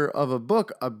author of a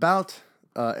book about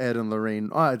Ed and Lorraine.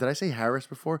 Did I say Harris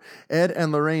before? Ed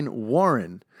and Lorraine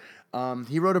Warren.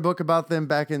 He wrote a book about them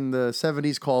back in the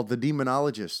 70s called The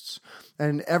Demonologists.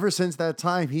 And ever since that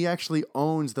time, he actually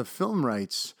owns the film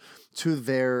rights to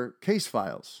their case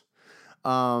files.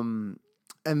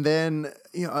 And then,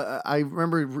 you know, I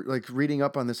remember like reading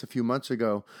up on this a few months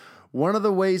ago. One of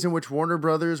the ways in which Warner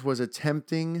Brothers was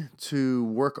attempting to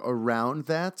work around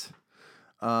that,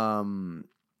 and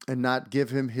not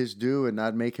give him his due and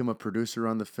not make him a producer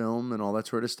on the film and all that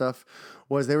sort of stuff,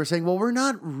 was they were saying, well, we're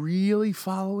not really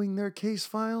following their case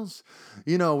files.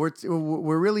 You know,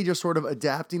 we're really just sort of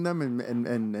adapting them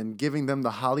and giving them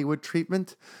the Hollywood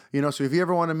treatment. You know, so if you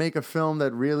ever want to make a film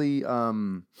that really,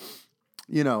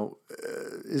 you know,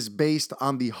 is based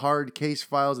on the hard case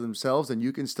files themselves, and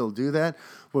you can still do that.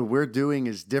 What we're doing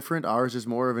is different. Ours is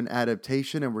more of an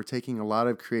adaptation, and we're taking a lot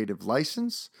of creative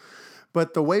license.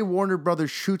 But the way Warner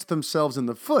Brothers shoots themselves in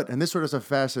the foot, and this sort of stuff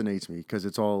fascinates me because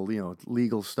it's all, you know,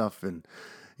 legal stuff. And,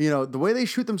 you know, the way they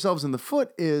shoot themselves in the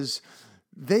foot is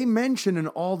they mention in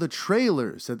all the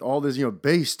trailers that all this, you know,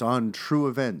 based on true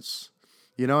events.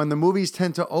 You know, and the movies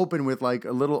tend to open with like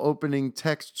a little opening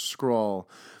text scrawl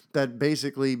that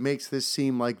basically makes this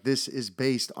seem like this is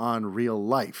based on real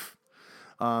life.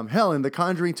 Hell, in The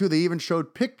Conjuring 2, they even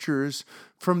showed pictures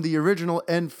from the original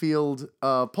Enfield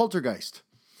poltergeist.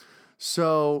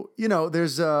 So, you know,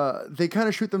 there's they kind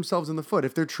of shoot themselves in the foot.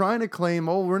 If they're trying to claim,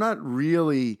 oh, we're not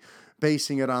really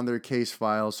basing it on their case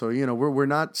file, so, you know, we're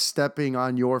not stepping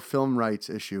on your film rights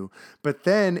issue. But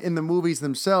then in the movies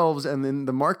themselves and in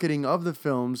the marketing of the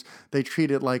films, they treat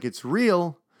it like it's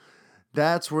real.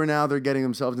 That's where now they're getting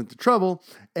themselves into trouble.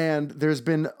 And there's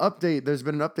been an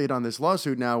update on this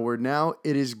lawsuit now, where now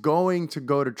it is going to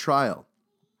go to trial.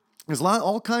 There's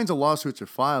all kinds of lawsuits are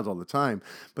filed all the time,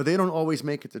 but they don't always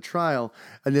make it to trial.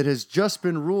 And it has just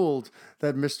been ruled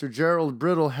that Mr. Gerald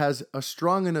Brittle has a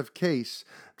strong enough case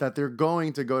that they're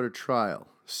going to go to trial.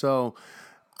 So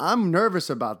I'm nervous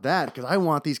about that because I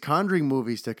want these Conjuring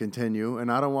movies to continue,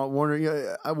 and I don't want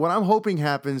Warner. What I'm hoping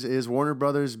happens is Warner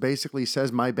Brothers basically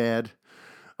says, my bad,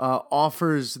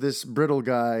 offers this Brittle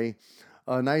guy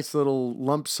a nice little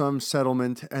lump sum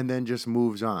settlement, and then just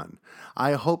moves on.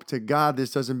 I hope to God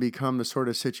this doesn't become the sort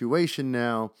of situation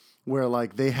now where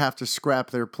like they have to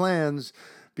scrap their plans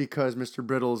because Mr.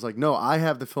 Brittle is like, no, I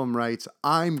have the film rights.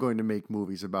 I'm going to make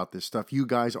movies about this stuff. You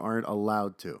guys aren't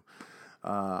allowed to.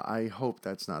 I hope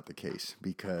that's not the case,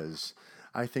 because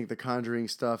I think the Conjuring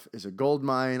stuff is a gold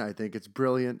mine. I think it's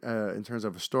brilliant in terms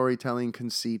of a storytelling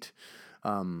conceit.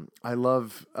 I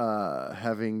love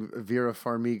having Vera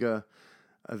Farmiga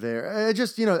there.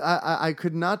 I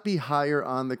could not be higher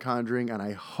on The Conjuring, and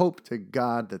I hope to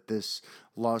God that this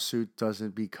lawsuit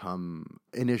doesn't become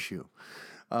an issue.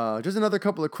 Just another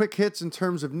couple of quick hits in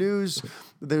terms of news.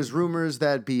 There's rumors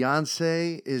that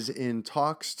Beyonce is in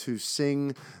talks to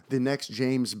sing the next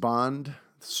James Bond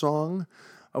song,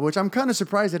 which I'm kind of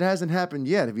surprised it hasn't happened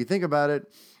yet. If you think about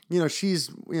it, you know, she's,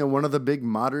 you know, one of the big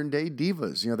modern day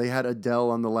divas. You know, they had Adele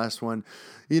on the last one.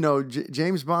 You know,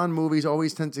 James Bond movies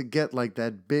always tend to get like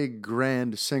that big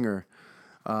grand singer.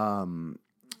 And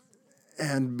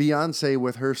Beyonce,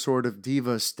 with her sort of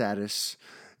diva status,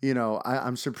 you know,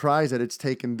 I'm surprised that it's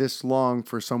taken this long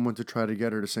for someone to try to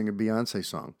get her to sing a Beyonce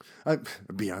song.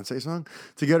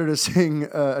 To get her to sing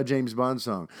a James Bond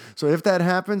song. So if that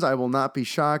happens, I will not be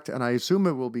shocked, and I assume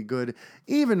it will be good,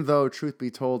 even though, truth be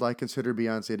told, I consider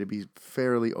Beyonce to be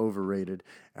fairly overrated,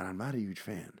 and I'm not a huge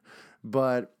fan.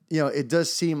 But, you know, it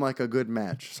does seem like a good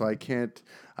match, so I can't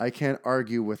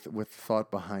argue with thought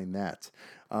behind that.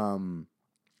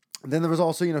 Then there was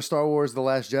also, you know, Star Wars The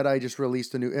Last Jedi just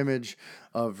released a new image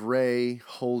of Rey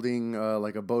holding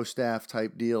like a bow staff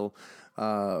type deal,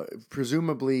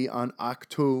 presumably on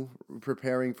Ahch-To,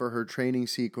 preparing for her training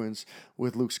sequence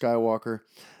with Luke Skywalker.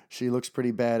 She looks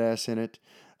pretty badass in it.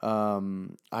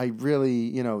 I really,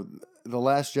 you know, The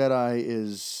Last Jedi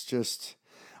is just...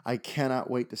 I cannot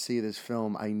wait to see this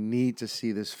film. I need to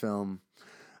see this film.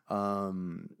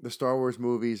 The Star Wars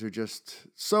movies are just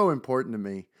so important to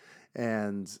me.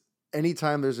 And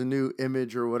anytime there's a new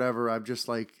image or whatever, I'm just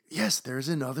like, yes, there's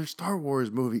another Star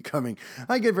Wars movie coming.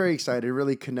 I get very excited. It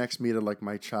really connects me to like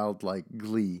my childlike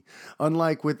glee.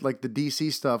 Unlike with like the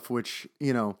DC stuff, which,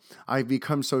 you know, I've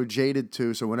become so jaded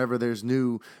to. So whenever there's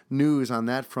new news on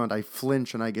that front, I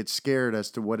flinch and I get scared as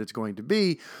to what it's going to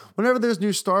be. Whenever there's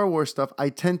new Star Wars stuff, I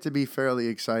tend to be fairly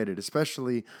excited,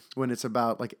 especially when it's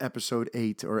about like episode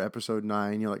 8 or episode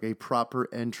 9, you know, like a proper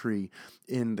entry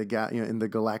in the in the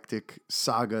galactic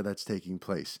saga that's taking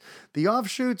place. The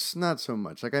offshoots, not so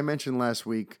much. Like I mentioned last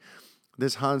week,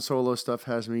 this Han Solo stuff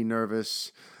has me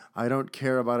nervous. I don't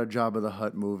care about a Jabba the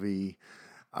Hutt movie.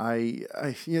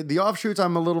 The offshoots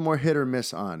I'm a little more hit or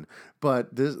miss on,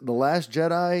 but The Last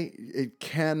Jedi, it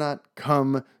cannot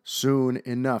come soon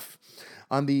enough.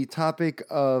 On the topic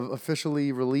of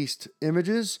officially released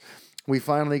images, we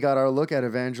finally got our look at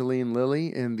Evangeline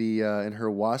Lilly in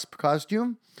her wasp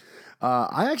costume.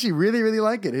 I actually really, really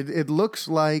like it. It looks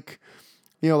like,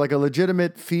 you know, like a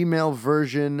legitimate female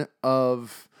version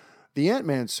of the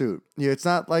Ant-Man suit. You know, it's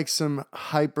not like some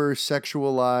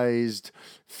hyper-sexualized,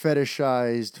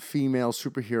 fetishized female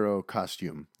superhero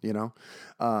costume, you know?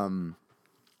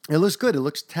 It looks good. It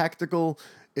looks tactical.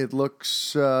 It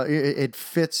looks, it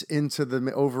fits into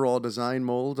the overall design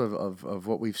mold of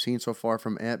what we've seen so far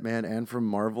from Ant-Man and from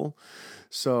Marvel.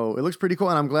 So it looks pretty cool,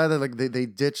 and I'm glad that like they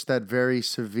ditched that very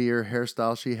severe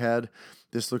hairstyle she had.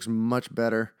 This looks much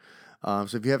better.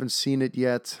 So if you haven't seen it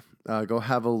yet, go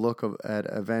have a look at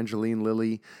Evangeline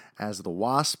Lilly as the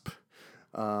Wasp.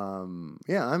 I'm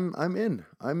in.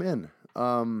 And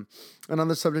on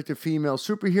the subject of female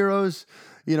superheroes,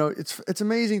 you know, it's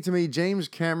amazing to me. James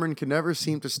Cameron can never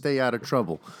seem to stay out of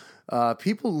trouble.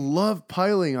 People love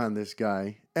piling on this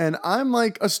guy, and I'm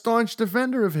like a staunch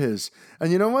defender of his.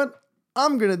 And you know what?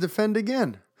 I'm going to defend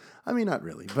again. I mean, not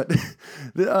really, but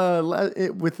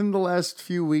within the last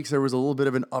few weeks, there was a little bit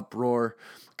of an uproar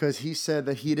because he said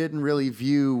that he didn't really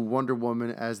view Wonder Woman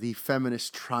as the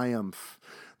feminist triumph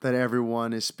that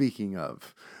everyone is speaking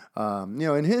of. You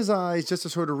know, in his eyes, just to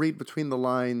sort of read between the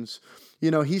lines,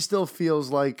 you know, he still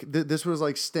feels like this was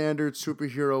like standard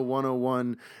superhero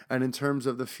 101. And in terms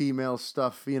of the female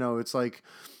stuff, you know, it's like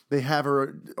they have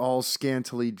her all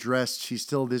scantily dressed. She's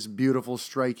still this beautiful,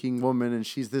 striking woman, and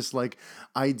she's this like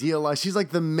idealized. She's like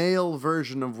the male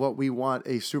version of what we want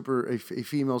a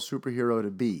female superhero to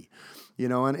be, you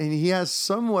know. And he has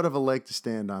somewhat of a leg to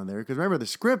stand on there because remember the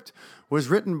script was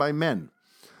written by men.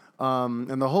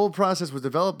 And the whole process was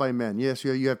developed by men. Yes,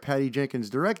 you have Patty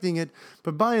Jenkins directing it,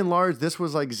 but by and large, this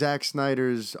was like Zack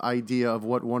Snyder's idea of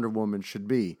what Wonder Woman should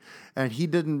be. And he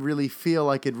didn't really feel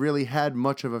like it really had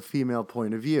much of a female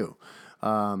point of view.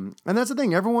 And that's the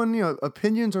thing. Everyone, you know,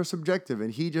 opinions are subjective,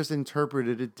 and he just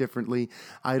interpreted it differently.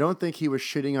 I don't think he was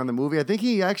shitting on the movie. I think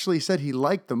he actually said he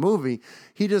liked the movie.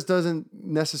 He just doesn't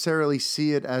necessarily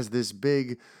see it as this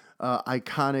big,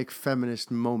 iconic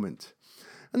feminist moment.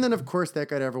 And then, of course, that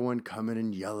got everyone coming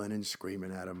and yelling and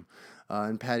screaming at him.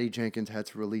 And Patty Jenkins had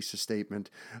to release a statement.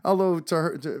 Although,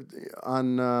 to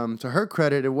her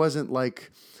credit, it wasn't like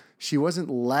she wasn't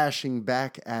lashing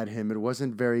back at him. It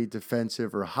wasn't very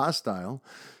defensive or hostile.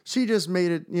 She just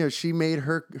made it, you know, she made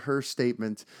her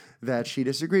statement that she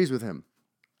disagrees with him.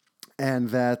 And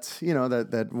that, you know,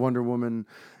 that Wonder Woman,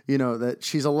 you know, that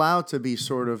she's allowed to be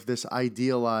sort of this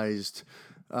idealized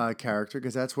character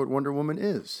because that's what Wonder Woman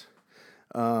is.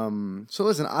 So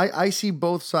listen, I see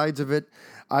both sides of it.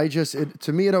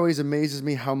 To me, it always amazes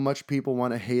me how much people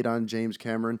want to hate on James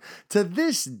Cameron. To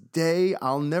this day,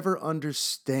 I'll never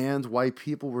understand why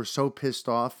people were so pissed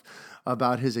off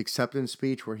about his acceptance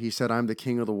speech where he said, "I'm the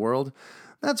king of the world."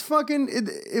 That's fucking,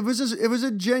 it was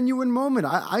a genuine moment.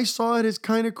 I saw it as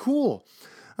kind of cool.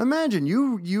 Imagine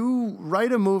you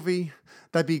write a movie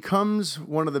that becomes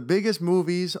one of the biggest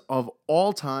movies of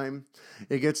all time.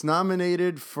 It gets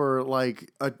nominated for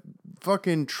like a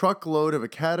fucking truckload of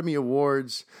Academy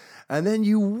Awards, and then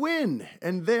you win.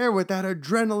 And there with that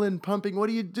adrenaline pumping, what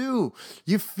do?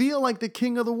 You feel like the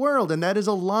king of the world, and that is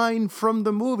a line from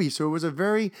the movie. So it was a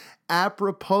very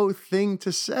apropos thing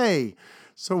to say.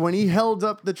 So when he held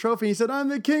up the trophy, he said, "I'm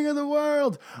the king of the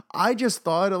world." I just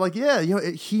thought, like, yeah, you know,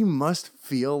 he must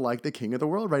feel like the king of the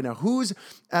world right now. Who's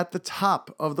at the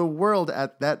top of the world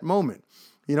at that moment?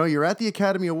 You know, you're at the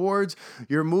Academy Awards.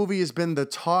 Your movie has been the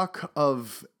talk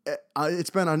of, it's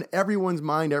been on everyone's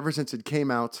mind ever since it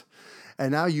came out.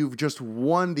 And now you've just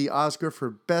won the Oscar for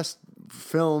best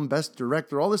film, best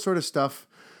director, all this sort of stuff.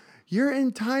 You're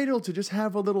entitled to just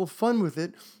have a little fun with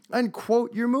it and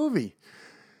quote your movie.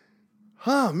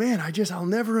 Oh man, I'll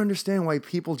never understand why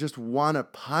people just want to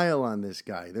pile on this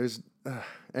guy.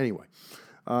 Anyway,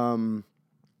 I'm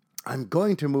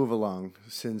going to move along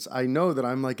since I know that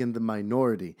I'm like in the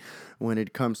minority when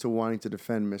it comes to wanting to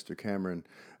defend Mr. Cameron.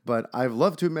 But I've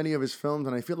loved too many of his films,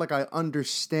 and I feel like I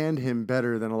understand him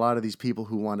better than a lot of these people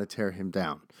who want to tear him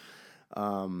down.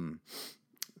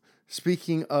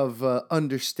 Speaking of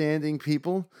understanding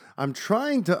people, I'm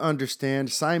trying to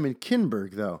understand Simon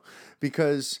Kinberg, though,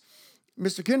 because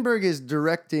Mr. Kinberg is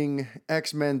directing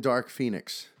X-Men Dark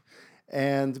Phoenix.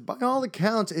 And by all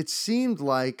accounts, it seemed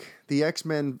like the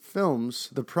X-Men films,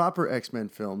 the proper X-Men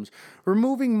films, were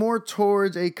moving more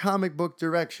towards a comic book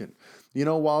direction. You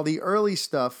know, while the early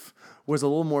stuff was a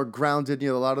little more grounded,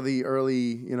 a lot of the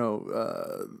early,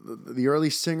 the early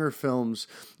Singer films,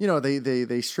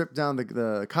 they stripped down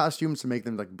the costumes to make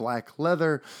them like black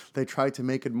leather. They tried to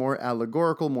make it more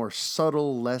allegorical, more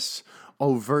subtle, less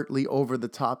overtly over the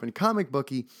top and comic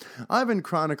booky. I've been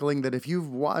chronicling that if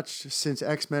you've watched since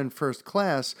X-Men First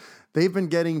Class, they've been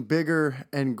getting bigger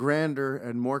and grander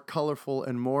and more colorful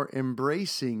and more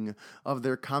embracing of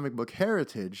their comic book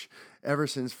heritage ever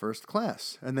since First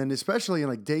Class. And then especially in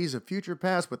like Days of Future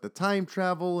Past with the time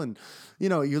travel and,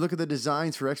 you look at the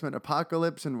designs for X-Men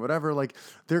Apocalypse and whatever, like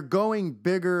they're going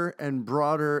bigger and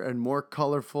broader and more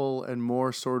colorful and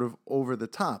more sort of over the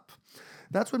top.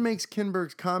 That's what makes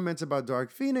Kinberg's comments about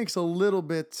Dark Phoenix a little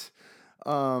bit,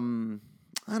 a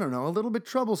little bit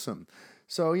troublesome.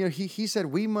 So, he said,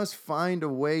 we must find a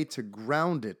way to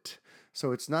ground it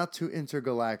so it's not too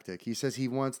intergalactic. He says he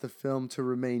wants the film to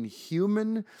remain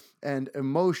human and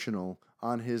emotional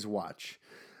on his watch.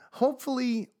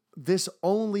 Hopefully, this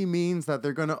only means that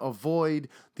they're going to avoid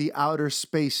the outer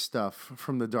space stuff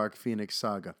from the Dark Phoenix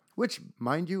saga. Which,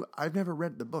 mind you, I've never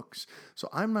read the books, so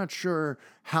I'm not sure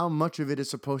how much of it is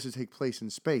supposed to take place in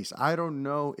space. I don't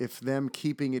know if them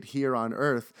keeping it here on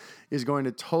Earth is going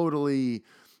to totally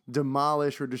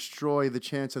demolish or destroy the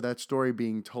chance of that story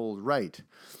being told right.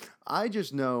 I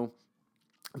just know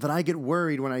that I get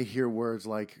worried when I hear words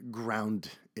like ground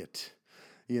it,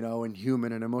 and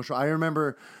human and emotional. I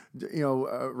remember,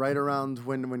 right around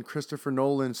when Christopher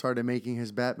Nolan started making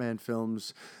his Batman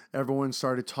films, everyone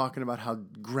started talking about how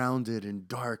grounded and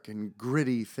dark and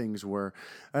gritty things were.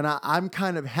 And I'm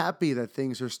kind of happy that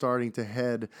things are starting to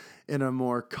head in a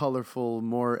more colorful,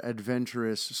 more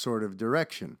adventurous sort of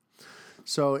direction.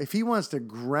 So if he wants to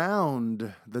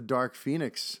ground the Dark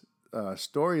Phoenix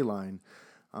storyline,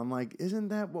 I'm like, isn't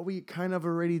that what we kind of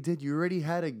already did? You already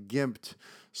had a gimped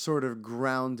sort of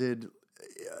grounded,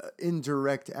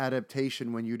 indirect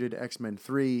adaptation when you did X-Men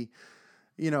 3.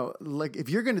 Like if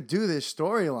you're going to do this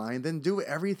storyline, then do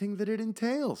everything that it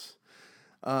entails.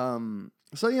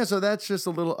 So that's just a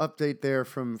little update there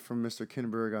from Mr.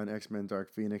 Kinberg on X-Men Dark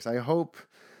Phoenix. I hope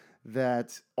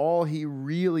that all he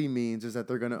really means is that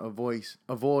they're going to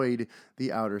avoid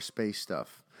the outer space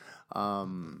stuff.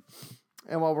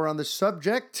 And while we're on the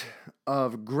subject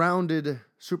of grounded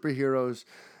superheroes,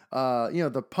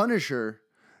 The Punisher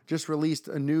just released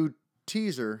a new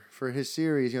teaser for his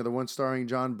series, the one starring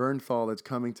Jon Bernthal that's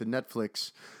coming to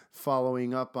Netflix,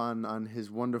 following up on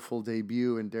his wonderful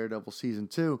debut in Daredevil Season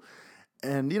 2.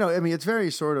 And, it's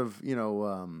very sort of,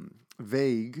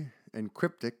 vague and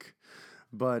cryptic,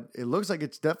 but it looks like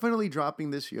it's definitely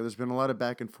dropping this year. There's been a lot of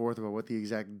back and forth about what the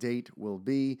exact date will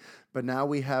be, but now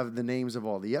we have the names of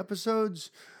all the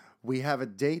episodes. We have a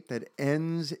date that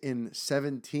ends in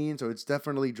 17, so it's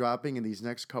definitely dropping in these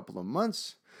next couple of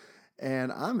months.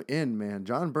 And I'm in, man.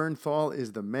 Jon Bernthal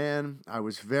is the man. I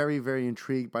was very, very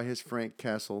intrigued by his Frank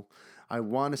Castle. I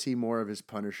want to see more of his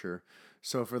Punisher.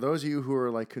 So for those of you who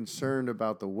are like concerned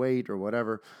about the wait or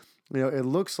whatever, it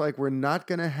looks like we're not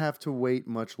going to have to wait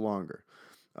much longer.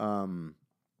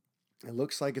 It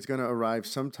looks like it's going to arrive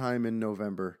sometime in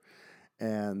November,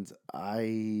 and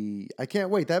I can't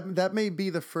wait. That may be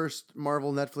the first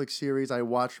Marvel Netflix series I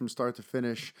watched from start to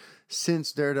finish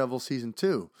since Daredevil Season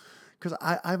 2, because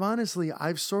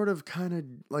I've sort of kind of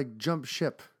like jumped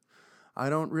ship. I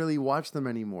don't really watch them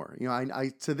anymore.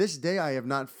 I to this day I have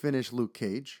not finished Luke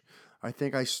Cage. I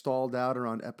think I stalled out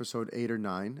around episode 8 or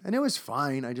 9, and it was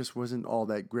fine. I just wasn't all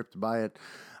that gripped by it.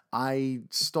 I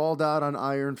stalled out on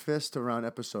Iron Fist around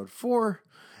episode 4,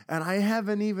 and I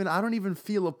don't even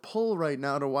feel a pull right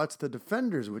now to watch The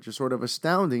Defenders, which is sort of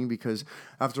astounding because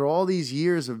after all these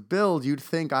years of build, you'd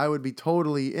think I would be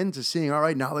totally into seeing, all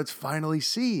right, now let's finally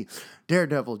see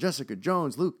Daredevil, Jessica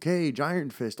Jones, Luke Cage, Iron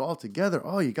Fist all together.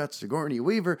 Oh, you got Sigourney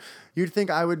Weaver. You'd think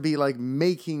I would be like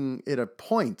making it a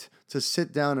point to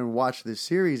sit down and watch this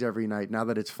series every night now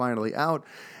that it's finally out,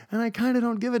 and I kind of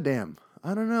don't give a damn.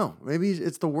 I don't know. Maybe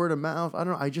it's the word of mouth. I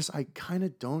don't know. I kind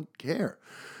of don't care.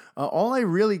 All I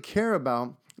really care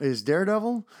about is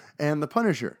Daredevil and the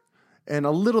Punisher, and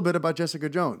a little bit about Jessica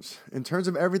Jones. In terms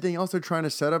of everything else they're trying to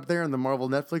set up there in the Marvel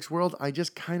Netflix world, I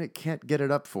just kind of can't get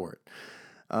it up for it.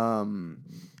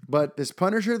 But this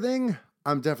Punisher thing,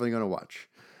 I'm definitely going to watch.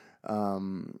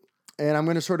 And I'm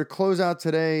going to sort of close out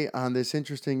today on this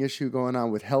interesting issue going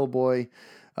on with HELLBOY.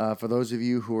 For those of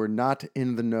you who are not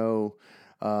in the know,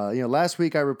 last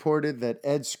week I reported that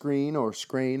Ed Skrein, or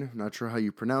Skrein, not sure how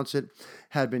you pronounce it,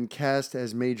 had been cast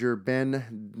as Major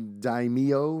Ben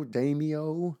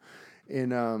Daimio in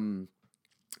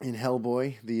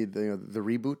HELLBOY, the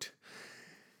reboot.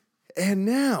 And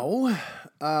now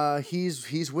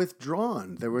he's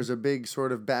withdrawn. There was a big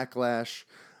sort of backlash.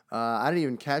 I didn't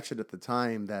even catch it at the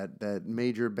time that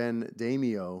Major Ben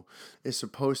Daimio is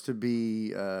supposed to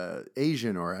be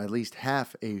Asian, or at least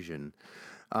half Asian.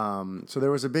 So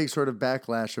there was a big sort of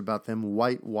backlash about them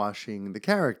whitewashing the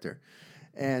character.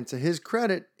 And to his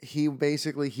credit, he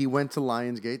went to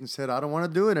Lionsgate and said, I don't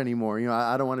want to do it anymore.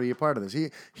 I don't want to be a part of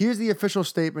this. Here's the official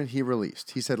statement he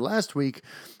released. He said, last week,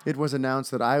 it was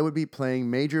announced that I would be playing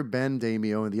Major Ben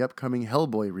Daimio in the upcoming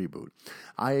HELLBOY reboot.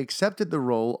 I accepted the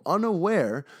role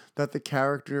unaware that the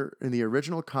character in the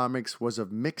original comics was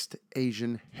of mixed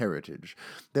Asian heritage.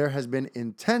 There has been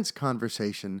intense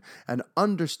conversation and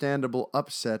understandable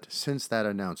upset since that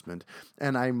announcement,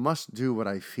 and I must do what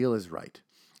I feel is right.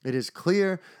 It is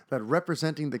clear that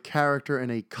representing the character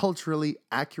in a culturally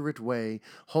accurate way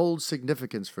holds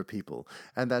significance for people,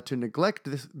 and that to neglect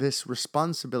this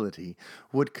responsibility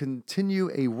would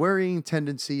continue a worrying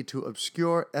tendency to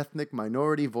obscure ethnic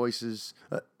minority voices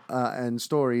and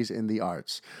stories in the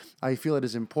arts. I feel it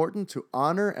is important to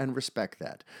honor and respect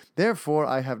that. Therefore,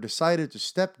 I have decided to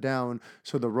step down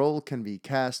so the role can be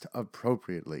cast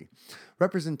appropriately.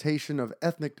 Representation of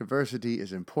ethnic diversity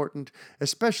is important,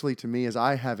 especially to me as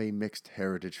I have a mixed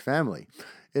heritage family.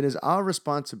 It is our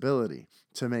responsibility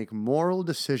to make moral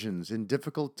decisions in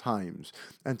difficult times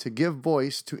and to give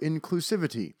voice to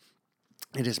inclusivity.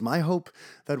 It is my hope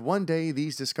that one day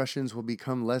these discussions will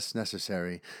become less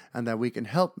necessary and that we can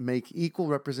help make equal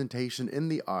representation in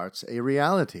the arts a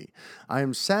reality. I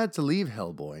am sad to leave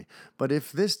HELLBOY, but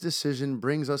if this decision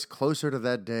brings us closer to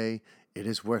that day, it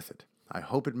is worth it. I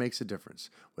hope it makes a difference.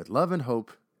 With love and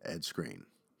hope, Ed Skrein.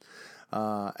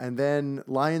 And then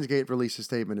Lionsgate released a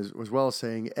statement as well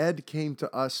saying, Ed came to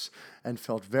us and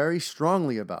felt very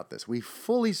strongly about this. We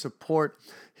fully support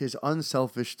his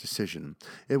unselfish decision.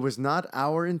 It was not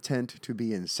our intent to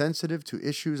be insensitive to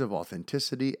issues of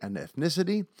authenticity and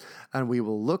ethnicity, and we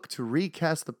will look to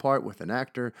recast the part with an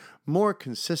actor more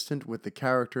consistent with the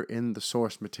character in the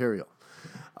source material.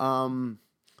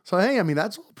 So, hey, I mean,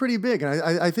 that's all pretty big. And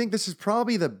I think this is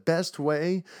probably the best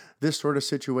way this sort of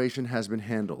situation has been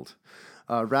handled.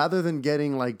 Rather than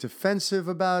getting like defensive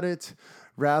about it,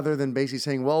 rather than basically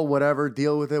saying, well, whatever,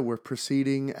 deal with it, we're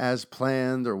proceeding as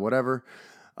planned or whatever,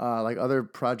 like other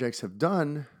projects have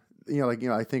done.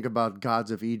 I think about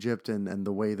Gods of Egypt and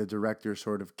the way the director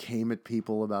sort of came at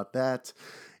people about that.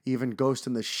 Even Ghost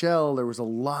in the Shell, there was a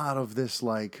lot of this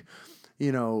like,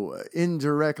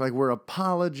 indirect, like we're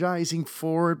apologizing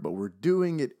for it, but we're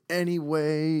doing it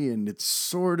anyway, and it's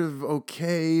sort of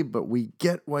okay, but we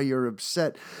get why you're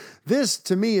upset. This,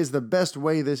 to me, is the best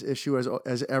way this issue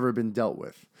has ever been dealt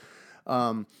with.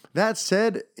 That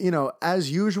said,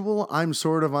 as usual, I'm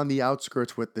sort of on the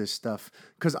outskirts with this stuff,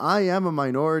 because I am a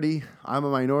minority. I'm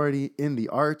a minority in the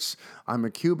arts. I'm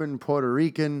a Cuban, Puerto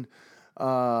Rican,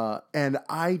 and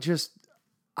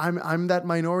I'm that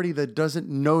minority that doesn't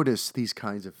notice these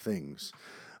kinds of things.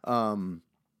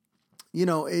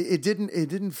 It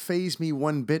didn't faze me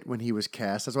one bit when he was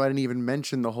cast. That's why I didn't even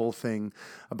mention the whole thing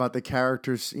about the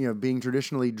characters, being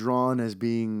traditionally drawn as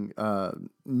being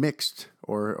mixed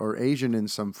or Asian in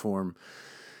some form.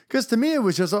 Because to me, it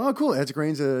was just, oh, cool, Ed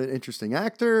Skrein an interesting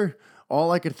actor.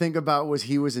 All I could think about was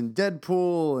he was in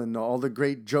Deadpool and all the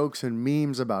great jokes and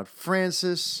memes about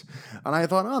Francis. And I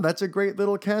thought, oh, that's a great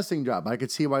little casting job. I could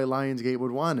see why Lionsgate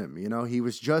would want him. He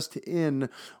was just in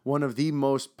one of the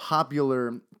most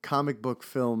popular comic book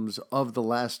films of the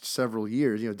last several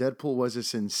years. Deadpool was a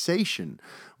sensation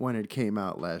when it came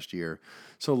out last year.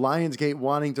 So Lionsgate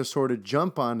wanting to sort of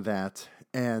jump on that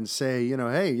and say,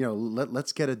 hey,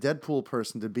 let's get a Deadpool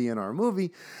person to be in our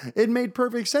movie. It made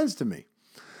perfect sense to me.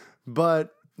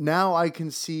 But now I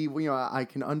can see, I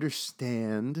can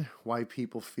understand why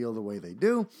people feel the way they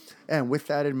do. And with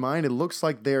that in mind, it looks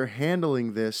like they're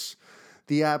handling this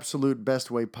the absolute best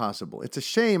way possible. It's a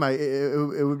shame.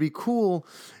 It would be cool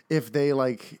if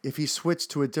if he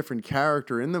switched to a different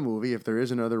character in the movie, if there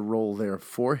is another role there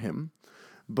for him.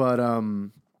 But,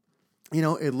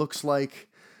 it looks like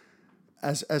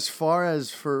as far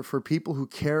as for people who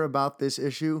care about this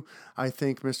issue, I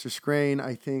think Mr. Skrein,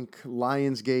 I think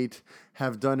Lionsgate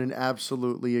have done an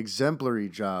absolutely exemplary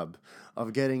job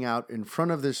of getting out in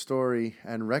front of this story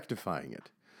and rectifying it.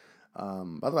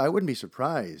 By the way, I wouldn't be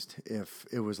surprised if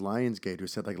it was Lionsgate who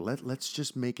said, like, let's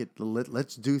just make it,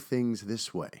 let's do things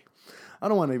this way. I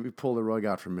don't want to pull the rug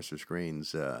out from Mr.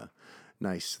 Skrein's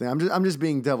nice thing. I'm just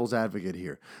being devil's advocate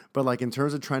here. But like in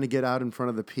terms of trying to get out in front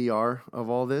of the PR of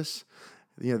all this,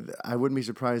 I wouldn't be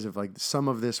surprised if like some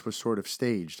of this was sort of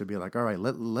staged to be like, all right,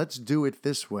 let's do it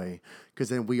this way because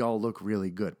then we all look really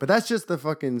good. But that's just the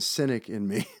fucking cynic in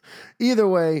me. Either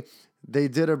way, they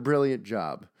did a brilliant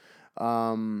job.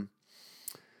 And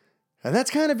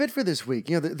that's kind of it for this week.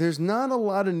 There's not a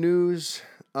lot of news.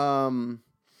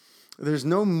 There's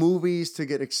no movies to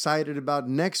get excited about.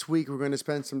 Next week, we're going to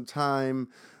spend some time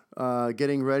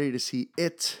getting ready to see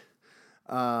It.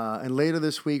 And later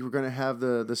this week, we're going to have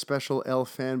the special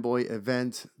FANBOY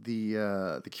event,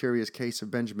 the Curious Case of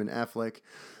Benjamin Affleck.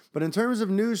 But in terms of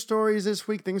news stories this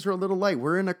week, things are a little light.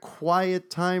 We're in a quiet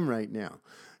time right now.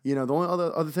 The only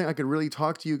other thing I could really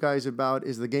talk to you guys about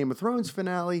is the Game of Thrones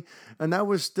finale, and that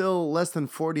was still less than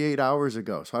 48 hours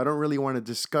ago, so I don't really want to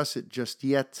discuss it just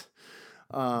yet.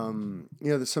 Some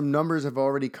numbers have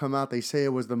already come out. They say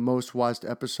it was the most watched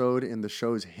episode in the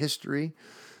show's history.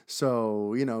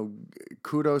 So,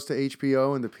 kudos to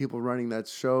HBO and the people running that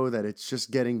show that it's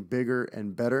just getting bigger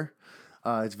and better.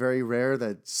 It's very rare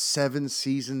that 7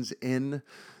 seasons in,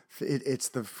 it's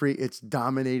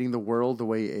dominating the world the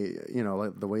way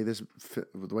the way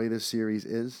this series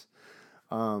is.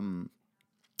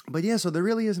 But yeah, so there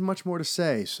really isn't much more to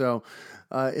say. So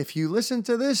if you listened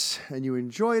to this and you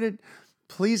enjoyed it,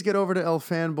 please get over to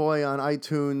FANBOY on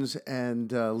iTunes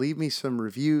and leave me some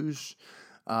reviews.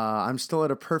 I'm still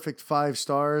at a perfect 5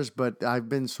 stars, but I've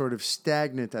been sort of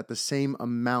stagnant at the same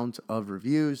amount of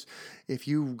reviews. If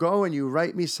you go and you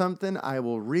write me something, I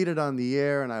will read it on the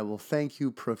air, and I will thank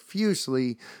you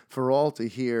profusely for all to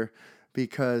hear.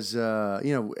 Because,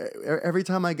 every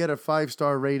time I get a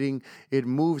 5-star rating, it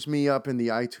moves me up in the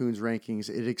iTunes rankings.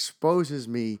 It exposes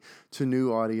me to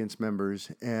new audience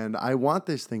members, and I want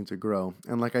this thing to grow.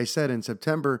 And like I said, in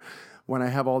September, when I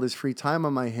have all this free time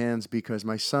on my hands because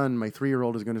my son, my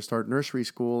 3-year-old, is going to start nursery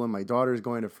school and my daughter is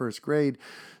going to first grade.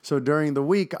 So during the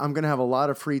week, I'm going to have a lot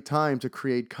of free time to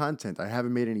create content. I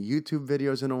haven't made any YouTube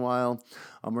videos in a while.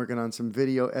 I'm working on some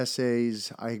video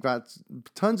essays. I got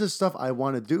tons of stuff I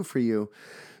want to do for you.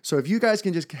 So if you guys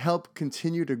can just help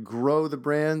continue to grow the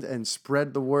brand and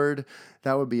spread the word,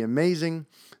 that would be amazing.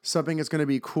 Something that's going to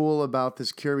be cool about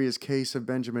this Curious Case of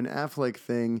Benjamin Affleck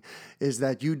thing is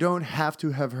that you don't have to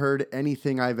have heard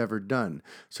anything I've ever done.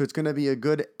 So it's going to be a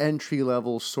good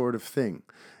entry-level sort of thing.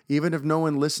 Even if no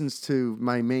one listens to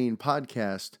my main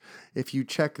podcast, if you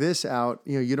check this out,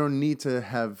 you don't need to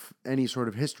have any sort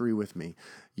of history with me.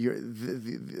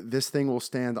 This thing will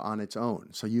stand on its own.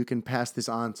 So you can pass this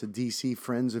on to DC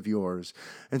friends of yours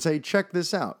and say, check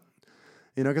this out.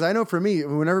 Because I know for me,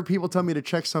 whenever people tell me to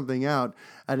check something out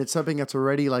and it's something that's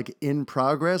already like in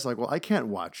progress, like, well, I can't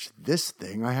watch this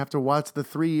thing. I have to watch the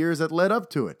 3 years that led up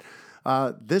to it.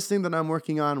 This thing that I'm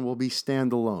working on will be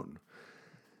standalone.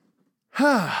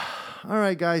 All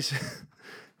right, guys.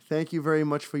 Thank you very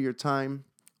much for your time.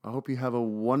 I hope you have a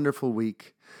wonderful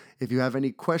week. If you have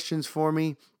any questions for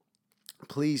me,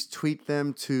 please tweet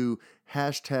them to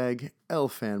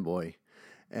 #LFanboy.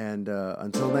 And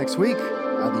until next week,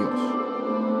 adios.